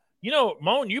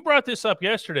 Moan, you brought this up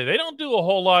yesterday. They don't do a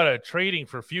whole lot of trading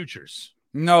for futures.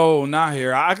 No, not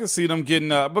here. I can see them getting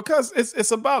because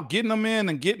it's about getting them in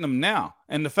and getting them now.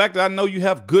 And the fact that I know you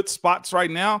have good spots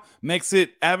right now makes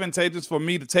it advantageous for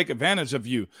me to take advantage of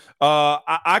you.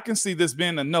 I can see this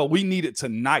being we need it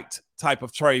tonight type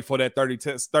of trade for that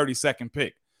 32nd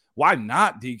pick. Why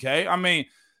not, DK? I mean,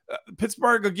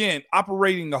 Pittsburgh, again,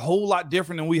 operating a whole lot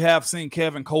different than we have seen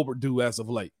Kevin Colbert do as of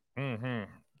late. Mm-hmm.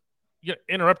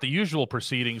 Interrupt the usual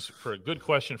proceedings for a good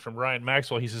question from Ryan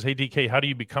Maxwell. He says, hey, DK, how do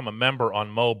you become a member on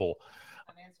mobile?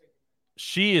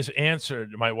 She is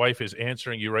answered. My wife is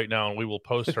answering you right now, and we will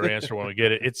post her answer when we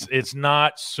get it. It's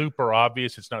not super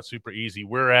obvious. It's not super easy.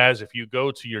 Whereas if you go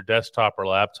to your desktop or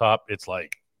laptop, it's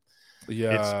like,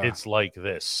 it's like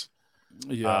this.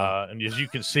 Yeah. And as you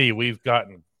can see, we've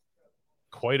gotten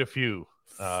quite a few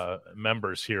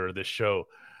members here of this show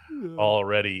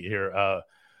already here.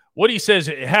 Woody says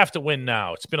you have to win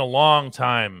now. It's been a long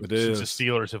time since the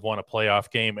Steelers have won a playoff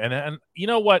game. And you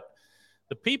know what?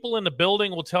 The people in the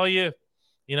building will tell you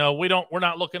we're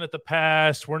not looking at the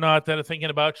past. We're not thinking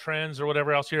about trends or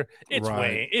whatever else here.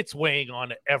 It's weighing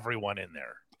on everyone in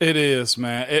there. It is,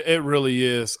 man. It really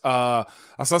is. I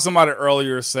saw somebody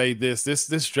earlier say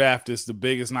this draft is the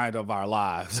biggest night of our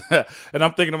lives. And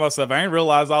I'm thinking to myself, I didn't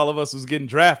realize all of us was getting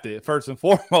drafted first and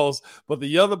foremost. But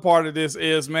the other part of this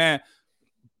is, man,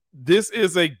 this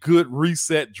is a good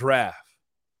reset draft.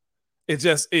 It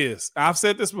just is. I've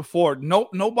said this before.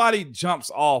 Nobody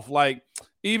jumps off. Like,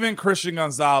 even Christian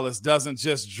Gonzalez doesn't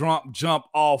just jump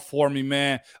off for me,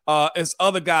 man. It's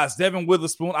other guys. Devin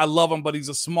Witherspoon, I love him, but he's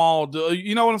a small dude.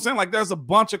 You know what I'm saying? Like, there's a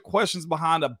bunch of questions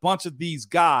behind a bunch of these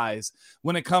guys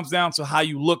when it comes down to how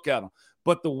you look at them.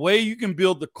 But the way you can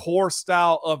build the core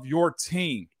style of your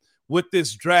team with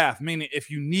this draft, meaning if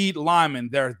you need linemen,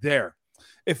 they're there.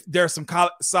 If there's some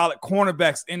solid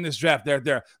cornerbacks in this draft, they're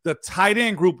there. The tight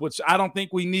end group, which I don't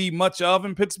think we need much of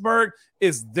in Pittsburgh,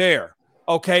 is there.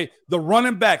 Okay, the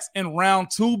running backs in round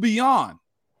 2 beyond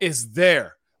is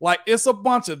there. Like, it's a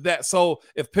bunch of that. So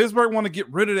if Pittsburgh want to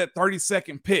get rid of that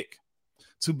 32nd pick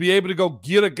to be able to go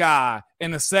get a guy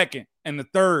in the 2nd and the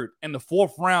 3rd and the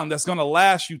 4th round that's going to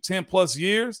last you 10 plus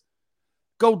years,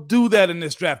 go do that in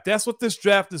this draft. That's what this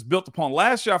draft is built upon.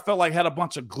 Last year, I felt like had a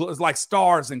bunch of like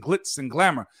stars and glitz and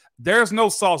glamour. There's no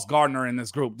Sauce Gardner in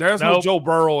this group. There's no Joe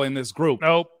Burrow in this group.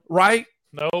 Nope. Right?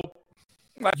 Nope.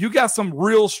 Like, you got some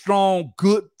real strong,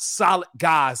 good, solid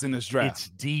guys in this draft. It's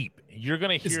deep. You're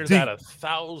going to hear that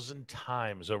 1,000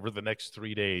 times over the next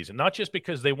 3 days. And not just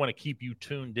because they want to keep you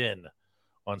tuned in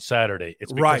on Saturday.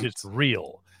 It's because it's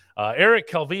real. Eric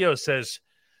Calvillo says,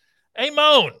 hey,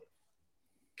 Moan,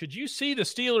 could you see the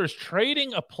Steelers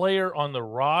trading a player on the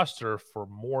roster for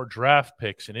more draft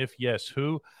picks? And if yes,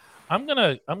 who? I'm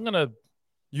gonna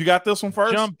You got this one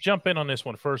first? Jump in on this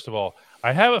one first of all.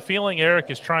 I have a feeling Eric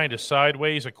is trying to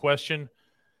sideways a question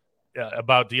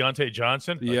about Deontay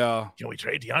Johnson. Yeah. Can we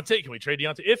trade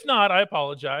Deontay? If not, I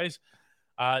apologize.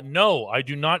 No, I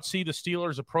do not see the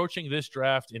Steelers approaching this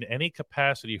draft in any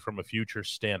capacity from a future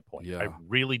standpoint. Yeah. I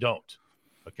really don't.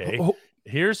 Okay.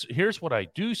 Here's what I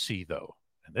do see, though,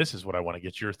 and this is what I want to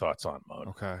get your thoughts on, Mo.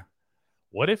 Okay.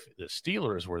 What if the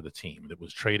Steelers were the team that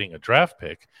was trading a draft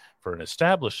pick for an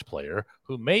established player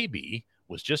who maybe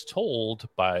was just told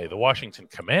by the Washington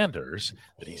Commanders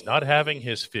that he's not having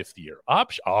his 5th-year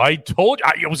option? I told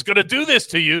you I was going to do this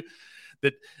to you,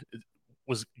 that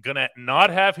was going to not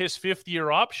have his 5th-year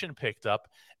option picked up,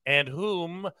 and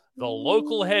whom the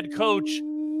local head coach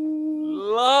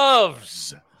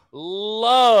loves.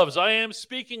 I am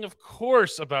speaking, of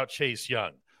course, about Chase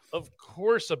Young.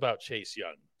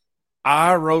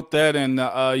 I wrote that in the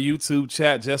YouTube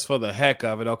chat just for the heck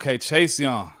of it. Okay, Chase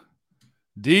Young.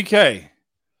 DK.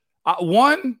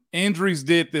 One, injuries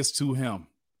did this to him,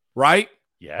 right?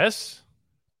 Yes.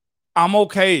 I'm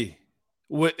okay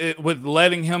with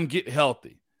letting him get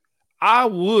healthy. I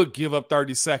would give up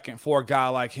 32nd for a guy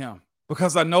like him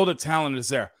because I know the talent is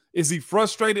there. Is he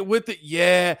frustrated with it?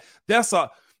 Yeah,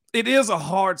 it is a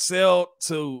hard sell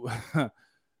to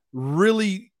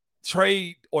really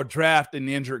trade or draft an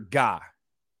injured guy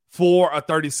for a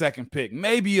 32nd pick,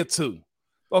 maybe a 2.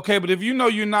 Okay, but if you know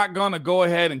you're not going to go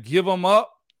ahead and give him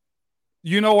up,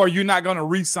 or you're not going to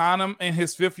re-sign him in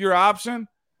his 5th-year option,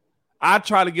 I'd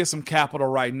try to get some capital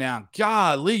right now.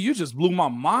 Golly, you just blew my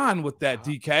mind with that,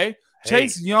 DK. Hey,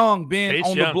 Chase Young being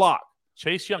on the block.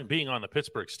 Chase Young being on the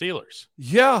Pittsburgh Steelers.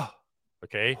 Yeah.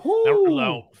 Okay.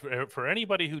 Now, for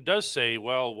anybody who does say,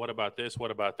 well, what about this?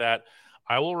 What about that?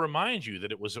 I will remind you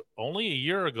that it was only a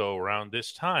year ago around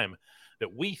this time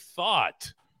that we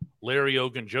thought Larry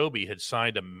Ogunjobi had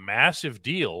signed a massive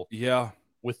deal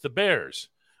with the Bears.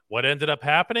 What ended up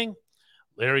happening?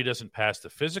 Larry doesn't pass the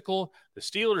physical. The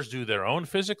Steelers do their own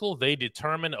physical. They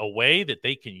determine a way that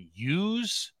they can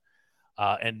use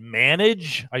and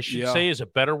manage, I should say is a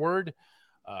better word,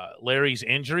 Larry's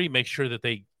injury, make sure that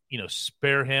they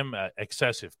spare him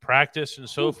excessive practice and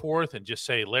so forth, and just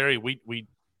say, Larry,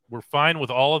 we're fine with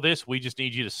all of this. We just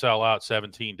need you to sell out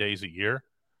 17 days a year.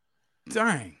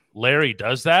 Dang. Larry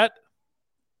does that.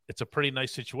 It's a pretty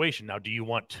nice situation. Now, do you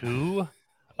want 2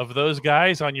 of those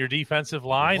guys on your defensive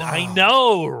line? Wow. I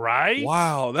know, right?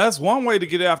 Wow. That's one way to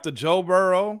get after Joe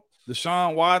Burrow,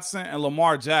 Deshaun Watson, and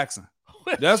Lamar Jackson.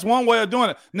 That's one way of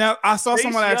doing it. Now, I saw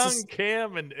someone ask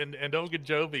Cam and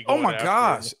Ogunjobi. Oh my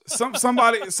gosh!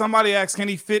 Somebody asked, can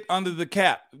he fit under the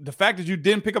cap? The fact that you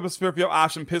didn't pick up his 5th-year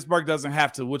option, Pittsburgh doesn't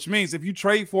have to, which means if you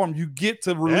trade for him, you get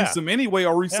to release him anyway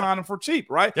or re-sign him for cheap,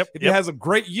 right? If he has a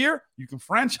great year, you can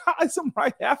franchise him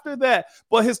right after that.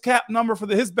 But his cap number for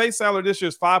his base salary this year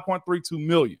is $5.32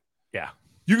 million. Yeah,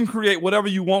 you can create whatever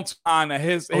you want to find.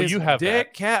 His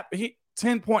dead cap,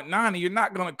 10.9, and you're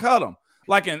not going to cut him.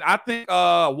 And I think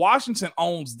Washington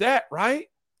owns that, right?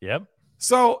 Yep.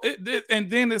 So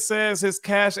and then it says his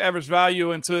cash average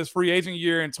value into his free agent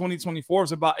year in 2024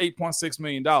 is about $8.6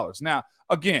 million. Now,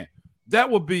 again, that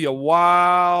would be a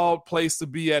wild place to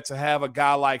be at to have a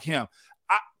guy like him.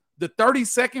 The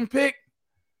 32nd pick,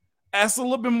 that's a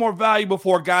little bit more valuable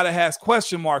for a guy that has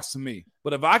question marks to me.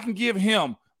 But if I can give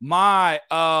him my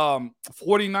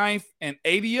 49th and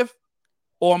 80th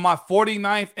or my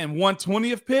 49th and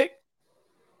 120th pick,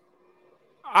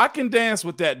 I can dance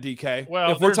with that, DK.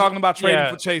 Well, if we're talking about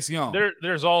trading for Chase Young.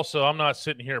 There's also, I'm not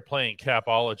sitting here playing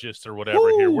capologist or whatever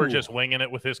here. We're just winging it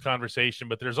with this conversation.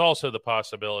 But there's also the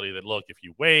possibility that, look, if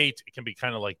you wait, it can be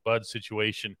kind of like Bud's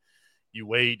situation. You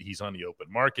wait, he's on the open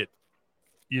market.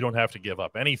 You don't have to give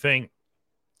up anything.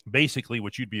 Basically,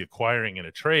 what you'd be acquiring in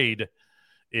a trade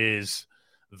is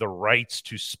the rights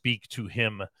to speak to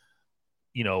him,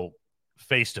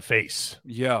 face to face.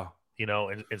 Yeah.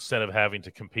 Instead of having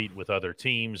to compete with other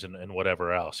teams and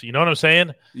whatever else. You know what I'm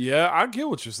saying? Yeah, I get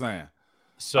what you're saying.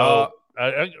 So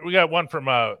we got one from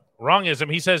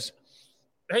Wrongism. He says,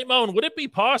 hey, Moan, would it be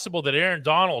possible that Aaron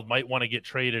Donald might want to get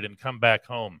traded and come back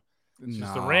home?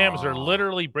 Since the Rams are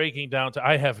literally breaking down to –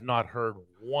 I have not heard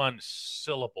one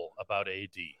syllable about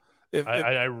AD.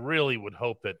 I really would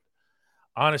hope that,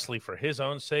 honestly, for his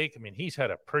own sake, I mean, he's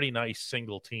had a pretty nice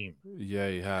single team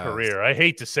career. I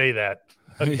hate to say that.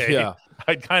 Okay. Yeah.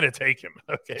 I'd kind of take him.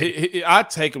 Okay. I'd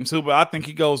take him too, but I think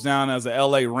he goes down as an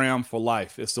LA Ram for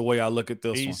life. It's the way I look at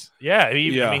this one. Yeah. I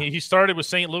mean, he started with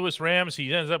St. Louis Rams.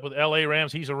 He ends up with LA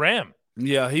Rams. He's a Ram.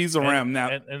 Yeah, he's a Ram now.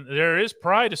 And there is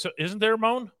pride. Isn't there,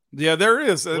 Moan? Yeah, there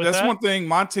is. That's one thing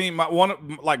my team,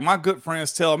 my good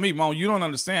friends tell me, Moan, you don't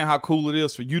understand how cool it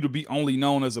is for you to be only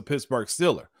known as a Pittsburgh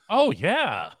Steeler. Oh,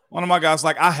 yeah. One of my guys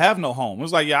like, I have no home. It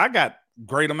was like, yeah, I got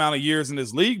great amount of years in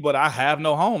this league, but I have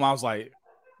no home. I was like,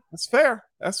 that's fair.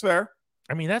 That's fair.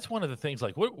 I mean, that's one of the things.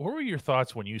 Like, what were your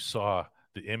thoughts when you saw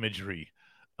the imagery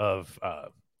of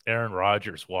Aaron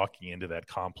Rodgers walking into that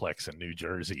complex in New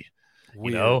Jersey?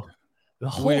 Weird. The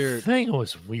whole thing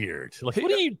was weird. Like,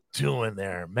 what are you doing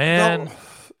there, man? No,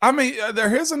 I mean,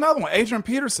 here's another one. Adrian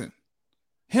Peterson.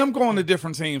 Him going to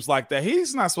different teams like that,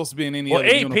 he's not supposed to be in any other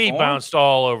uniform. AP bounced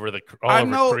all over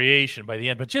creation by the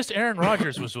end, but just Aaron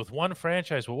Rodgers was with one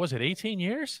franchise. What was it, 18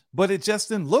 years? But it just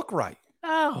didn't look right.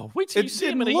 Oh, wait till you see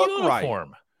him in a uniform.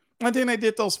 Right. And then they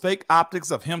did those fake optics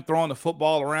of him throwing the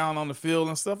football around on the field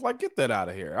and stuff. Like, get that out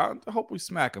of here. I hope we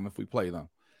smack him if we play them.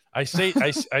 I say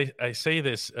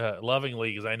this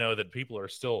lovingly because I know that people are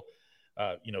still,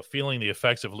 feeling the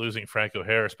effects of losing Franco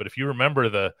Harris. But if you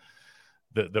remember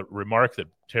the remark that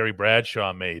Terry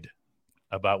Bradshaw made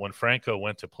about when Franco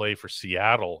went to play for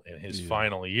Seattle in his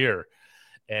final year,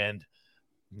 and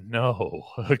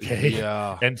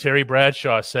and Terry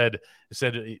Bradshaw said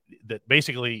that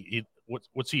basically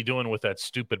what's he doing with that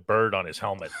stupid bird on his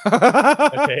helmet?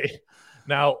 Okay,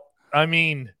 now I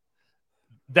mean.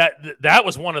 That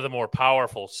was one of the more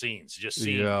powerful scenes, just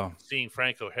seeing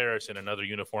Franco Harris in another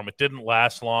uniform. It didn't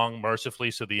last long,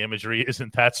 mercifully, so the imagery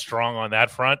isn't that strong on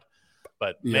that front.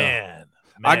 But, man.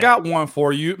 I got one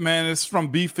for you, man. It's from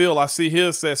B. Phil. I see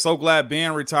his says, so glad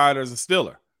Ben retired as a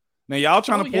Steeler. Now, y'all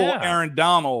trying to pull Aaron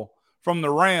Donald from the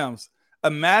Rams.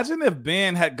 Imagine if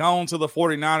Ben had gone to the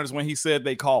 49ers when he said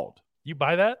they called. You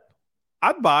buy that?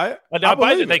 I'd buy it. I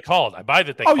buy that they called. I buy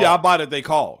that they called. Oh, yeah, I buy that they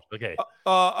called. Okay.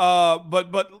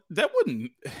 But that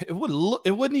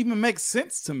wouldn't even make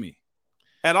sense to me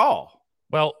at all.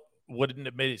 Well, wouldn't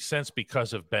it make sense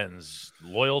because of Ben's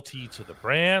loyalty to the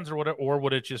brands or whatever, or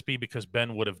would it just be because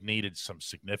Ben would have needed some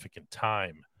significant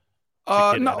time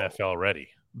to get NFL ready?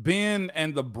 Ben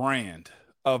and the brand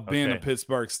of being a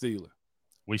Pittsburgh Steeler.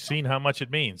 We've seen how much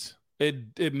it means.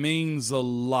 It means a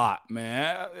lot,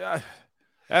 man.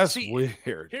 That's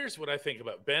weird. Here's what I think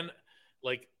about Ben,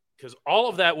 because all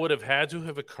of that would have had to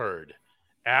have occurred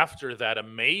after that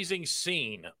amazing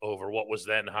scene over what was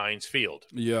then Heinz Field.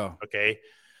 Yeah. Okay.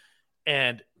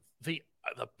 And the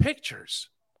pictures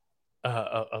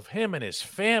of him and his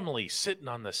family sitting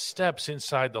on the steps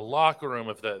inside the locker room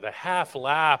of the half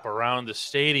lap around the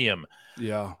stadium.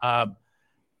 Yeah.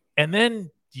 And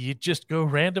then you just go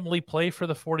randomly play for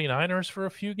the 49ers for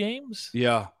a few games.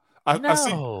 Yeah.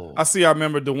 I see. I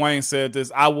remember Dwayne said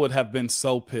this. I would have been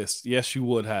so pissed. Yes, you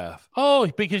would have. Oh,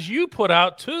 because you put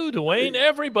out too, Dwayne.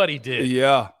 Everybody did.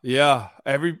 Yeah.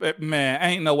 Man,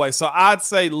 ain't no way. So I'd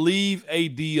say leave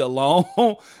AD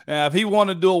alone. And if he want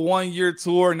to do a 1-year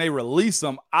tour and they release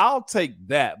him, I'll take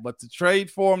that. But to trade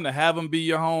for him, to have him be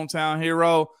your hometown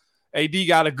hero, AD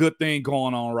got a good thing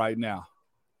going on right now.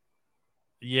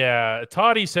 Yeah,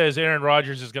 Toddy says Aaron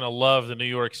Rodgers is going to love the New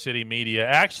York City media.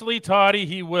 Actually, Toddy,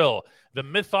 he will. the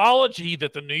mythology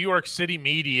that the New York City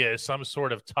media is some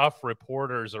sort of tough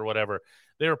reporters or whatever.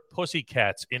 They're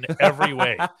pussycats in every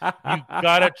way. You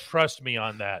gotta trust me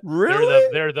on that. Really?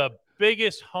 They're the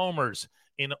biggest homers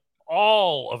in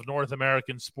all of North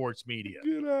American sports media.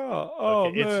 Get out. Oh,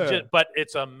 okay? man. But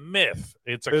it's a myth.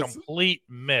 It's a complete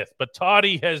myth. But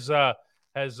Toddy has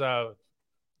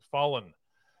fallen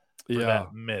for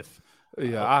that myth.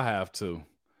 Yeah, I have to.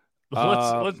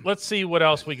 Let's see what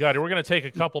else we got here. We're going to take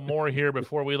a couple more here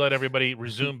before we let everybody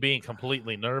resume being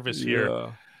completely nervous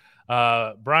here.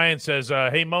 Brian says,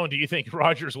 hey, Moan, do you think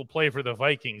Rodgers will play for the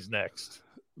Vikings next?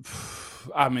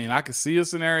 I mean, I could see a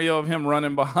scenario of him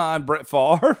running behind Brett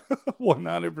Favre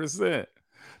 100%.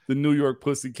 The New York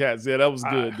Pussycats. Yeah, that was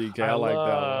good, DK. I like that one.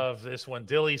 I love this one.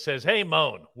 Dilly says, hey,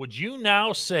 Moan, would you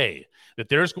now say that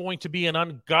there's going to be an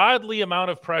ungodly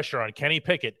amount of pressure on Kenny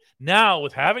Pickett now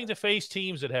with having to face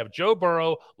teams that have Joe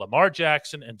Burrow, Lamar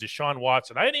Jackson, and Deshaun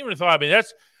Watson? I didn't even thought. I mean,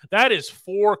 that is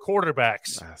 4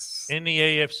 quarterbacks in the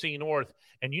AFC North.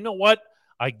 And you know what?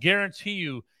 I guarantee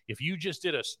you, if you just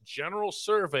did a general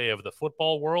survey of the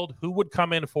football world, who would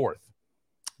come in fourth?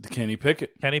 Kenny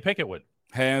Pickett. Kenny Pickett would.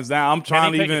 Hands down. I'm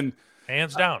trying to even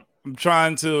hands down. I'm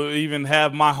trying to even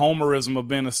have my homerism of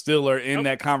being a Steeler in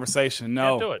that conversation.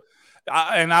 No. Can't do it.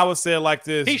 And I would say it like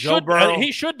this: he Joe should, Burrow.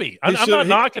 He should be. I'm not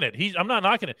knocking it. I'm not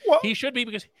knocking it. Well, he should be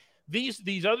because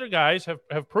these other guys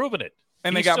have proven it,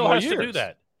 and they got more years to do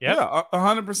that. Yep. Yeah,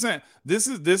 100%. This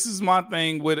is my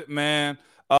thing with it, man.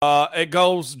 It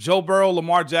goes Joe Burrow,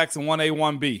 Lamar Jackson, 1A,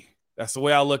 1B. That's the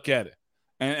way I look at it.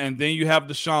 And then you have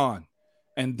Deshaun,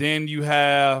 and then you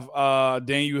have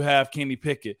Kenny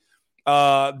Pickett.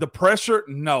 The pressure,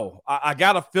 no. I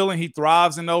got a feeling he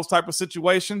thrives in those type of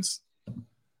situations.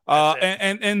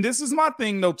 And this is my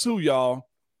thing though too, y'all.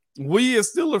 We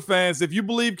as Steeler fans, if you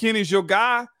believe Kenny's your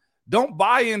guy, don't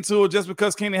buy into it just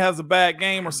because Kenny has a bad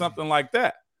game or something like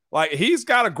that. Like, he's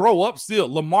got to grow up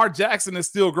still. Lamar Jackson is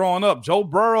still growing up. Joe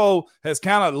Burrow has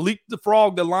kind of leaped the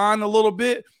line a little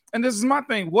bit. And this is my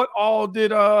thing. What all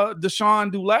did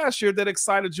Deshaun do last year that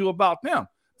excited you about them?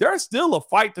 There's still a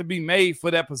fight to be made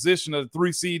for that position of the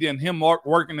 3 seed and him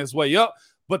working his way up.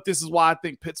 But this is why I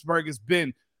think Pittsburgh has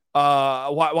been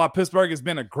why Pittsburgh has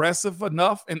been aggressive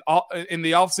enough in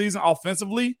the offseason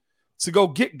offensively to go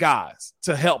get guys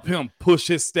to help him push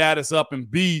his status up and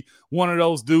be one of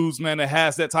those dudes, man, that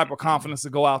has that type of confidence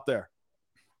to go out there.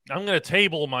 I'm going to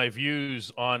table my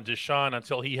views on Deshaun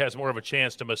until he has more of a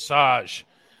chance to massage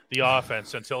the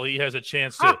offense, until he has a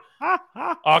chance to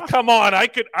oh, come on. I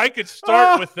could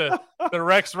start with the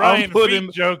Rex Ryan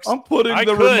jokes. I'm putting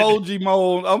the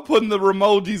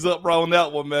emojis up, bro, on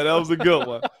that one, man. That was a good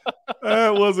one.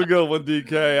 That was a good one,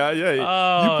 DK. You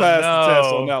passed the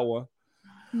test on that one.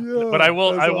 Yeah, but I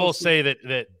will say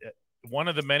that one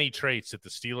of the many traits that the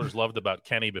Steelers loved about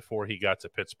Kenny before he got to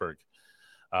Pittsburgh,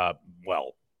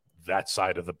 that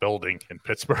side of the building in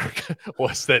Pittsburgh,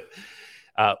 was that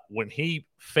when he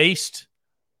faced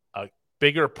a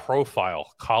bigger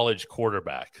profile college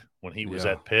quarterback when he was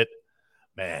at Pitt,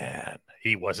 man,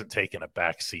 he wasn't taking a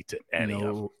back seat to any of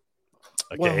them.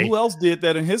 Okay? Well, who else did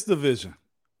that in his division?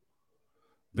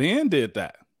 Ben did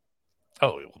that.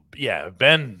 Oh, yeah,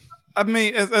 Ben. I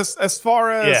mean, as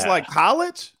far as like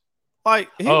college, like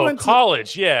he went to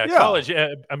college, college.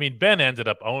 Yeah. I mean, Ben ended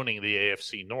up owning the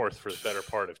AFC North for the better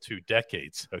part of 2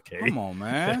 decades. Okay, come on,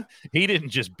 man. He didn't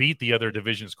just beat the other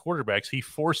division's quarterbacks; he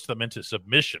forced them into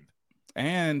submission.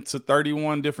 And to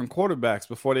 31 different quarterbacks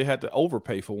before they had to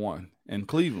overpay for one in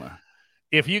Cleveland.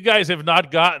 If you guys have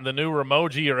not gotten the new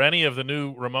Remoji or any of the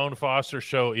new Ramon Foster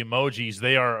Show emojis,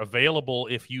 they are available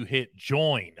if you hit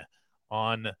join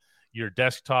on your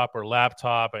desktop or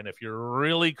laptop, and if you're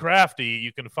really crafty,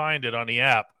 you can find it on the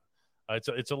app. It's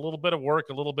a little bit of work,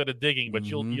 a little bit of digging, but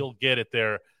you'll get it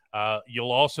there.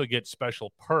 You'll also get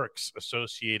special perks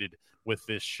associated with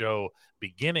this show,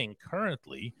 beginning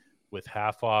currently with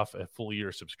half off a full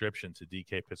year subscription to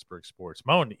DK Pittsburgh Sports.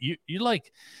 Moan, do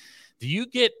you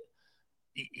get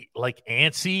like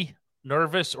antsy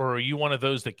nervous, or are you one of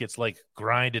those that gets like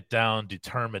grind it down,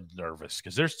 determined nervous?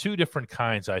 Because there's 2 different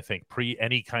kinds, I think, pre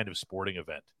any kind of sporting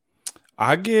event.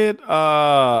 I get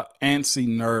antsy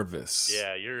nervous.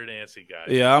 Yeah, you're an antsy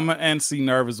guy. Yeah, I'm an antsy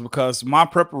nervous because my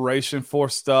preparation for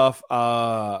stuff,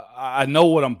 I know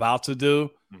what I'm about to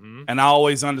do, and I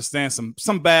always understand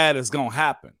some bad is going to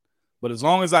happen. But as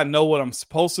long as I know what I'm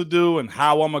supposed to do and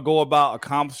how I'm going to go about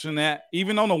accomplishing that,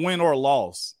 even on a win or a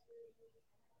loss,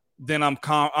 then I'm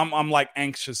like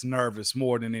anxious, nervous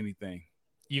more than anything.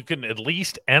 You can at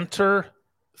least enter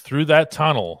through that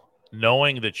tunnel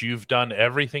knowing that you've done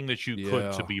everything that you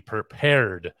could to be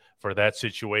prepared for that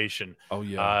situation. Oh,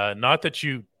 yeah. Not that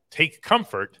you take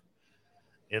comfort,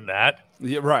 in that.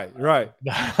 Yeah, right.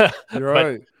 You're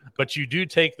right. But you do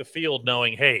take the field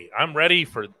knowing, hey, I'm ready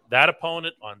for that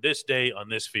opponent on this day on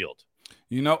this field.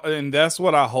 And that's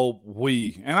what I hope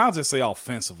and I'll just say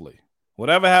offensively,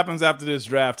 whatever happens after this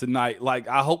draft tonight, like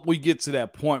I hope we get to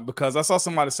that point, because I saw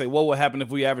somebody say, what would happen if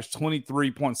we averaged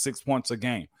 23.6 points a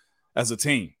game as a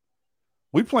team?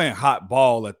 We playing hot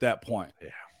ball at that point.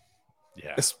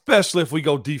 Yeah. Especially if we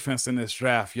go defense in this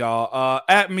draft, y'all.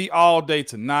 At me all day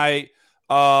tonight.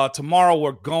 Tomorrow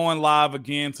we're going live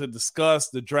again to discuss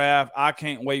the draft. I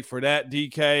can't wait for that,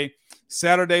 DK.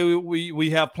 Saturday we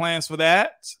have plans for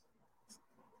that.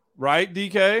 Right,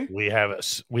 DK?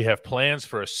 We have plans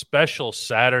for a special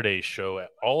Saturday show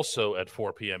also at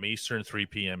 4 p.m. Eastern, 3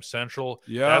 p.m. Central.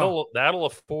 Yeah. That'll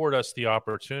afford us the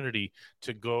opportunity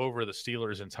to go over the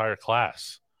Steelers' entire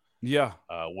class. Yeah.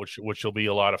 Which will be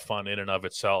a lot of fun in and of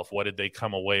itself. What did they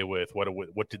come away with?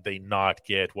 What did they not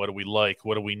get? What do we like?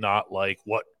 What do we not like?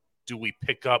 What do we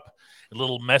pick up in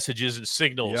little messages and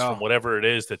signals from whatever it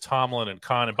is that Tomlin and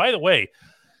Khan? And by the way,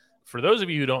 for those of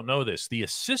you who don't know this, the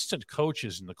assistant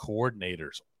coaches and the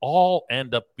coordinators all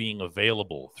end up being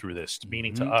available through this,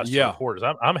 meaning to us, reporters.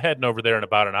 I'm heading over there in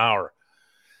about an hour,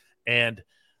 and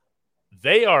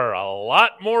they are a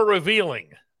lot more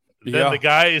revealing than the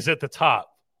guys at the top.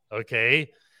 Okay,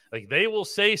 like they will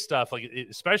say stuff like,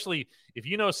 especially if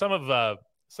you know some of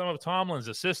Tomlin's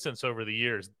assistants over the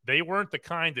years, they weren't the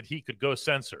kind that he could go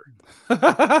censor.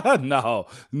 No.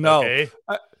 Okay?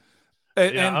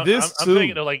 I'm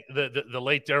thinking of like the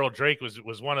late Daryl Drake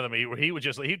was one of them.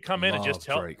 He'd come in and just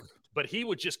tell, Drake. But he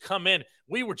would just come in.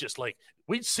 We were just like,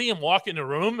 we'd see him walk in the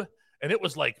room, and it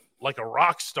was like a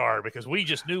rock star, because we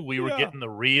just knew we were getting the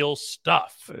real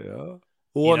stuff. Yeah,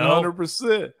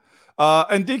 100%.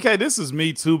 And DK, this is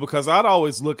me too, because I'd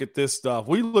always look at this stuff.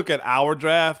 We look at our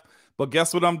draft, but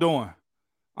guess what I'm doing?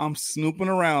 I'm snooping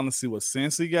around to see what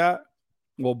Cincy got,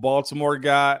 what Baltimore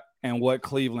got, and what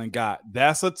Cleveland got.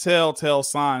 That's a telltale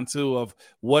sign too of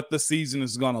what the season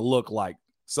is going to look like.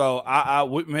 So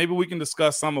maybe we can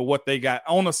discuss some of what they got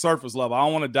on the surface level. I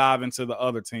don't want to dive into the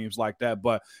other teams like that,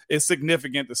 but it's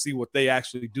significant to see what they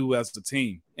actually do as a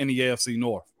team in the AFC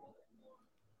North.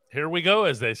 Here we go,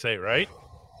 as they say, right?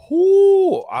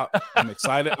 Ooh, I'm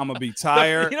excited. I'm going to be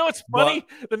tired. You know what's funny?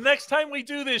 The next time we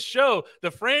do this show,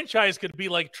 the franchise could be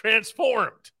like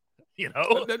transformed.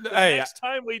 Next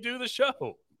time we do the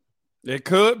show. It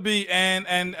could be,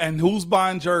 and who's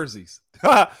buying jerseys?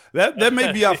 that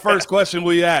may be our first question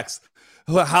we ask.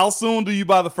 How soon do you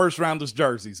buy the first rounders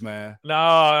jerseys, man? No,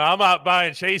 I'm out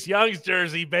buying Chase Young's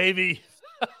jersey, baby.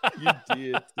 You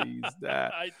did tease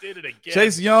that. I did it again.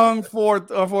 Chase Young for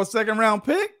a second round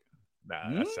pick?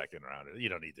 Nah, second rounder. You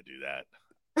don't need to do that.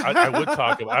 I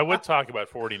would talk about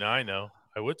 49 though.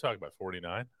 I would talk about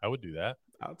 49. I would do that.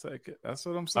 I'll take it. That's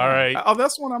what I'm saying. All right. Oh,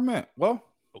 that's what I meant. Well.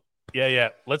 Yeah.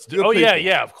 Let's do. Oh, people.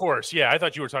 Yeah. Of course. Yeah, I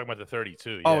thought you were talking about the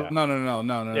 32. Yeah. Oh,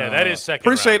 no. Yeah, that is second.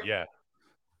 Appreciate round. Yeah.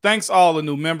 Thanks all the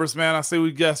new members, man. I see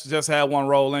we just had one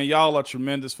roll in. Y'all are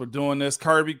tremendous for doing this.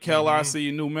 Kirby, Keller, I see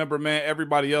you, new member, man.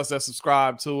 Everybody else that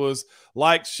subscribed to us,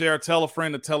 like, share, tell a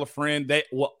friend to tell a friend. They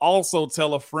will also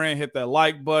tell a friend, hit that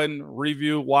like button,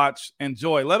 review, watch,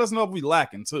 enjoy. Let us know if we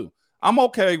lacking too. I'm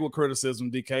okay with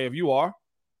criticism, DK, if you are.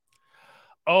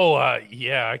 Oh,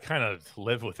 yeah, I kind of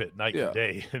live with it night and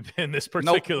day in this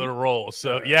particular role.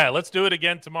 So, yeah, let's do it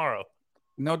again tomorrow.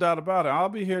 No doubt about it. I'll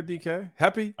be here, DK.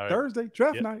 Happy Thursday,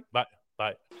 draft night. Bye.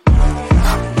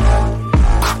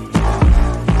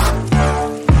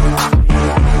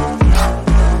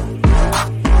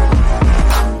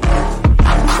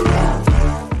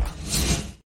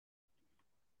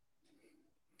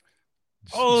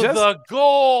 The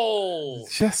gold.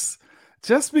 Just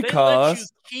because they let you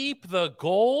keep the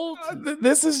gold.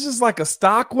 This is just like a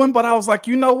stock one, but I was like,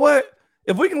 you know what?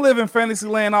 If we can live in fantasy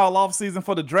land all offseason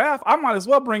for the draft, I might as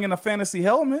well bring in a fantasy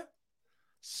helmet.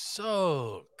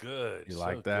 So good. You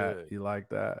like that? Good. You like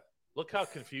that? Look how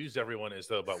confused everyone is,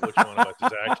 though, about which one of us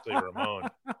is actually Ramon.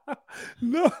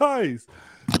 Nice.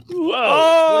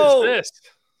 Whoa, what is this?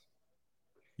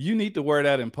 You need to wear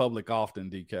that in public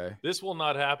often, DK. This will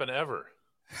not happen ever.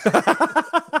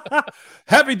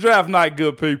 Happy draft night,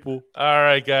 good people. All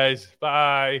right, guys.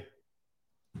 Bye.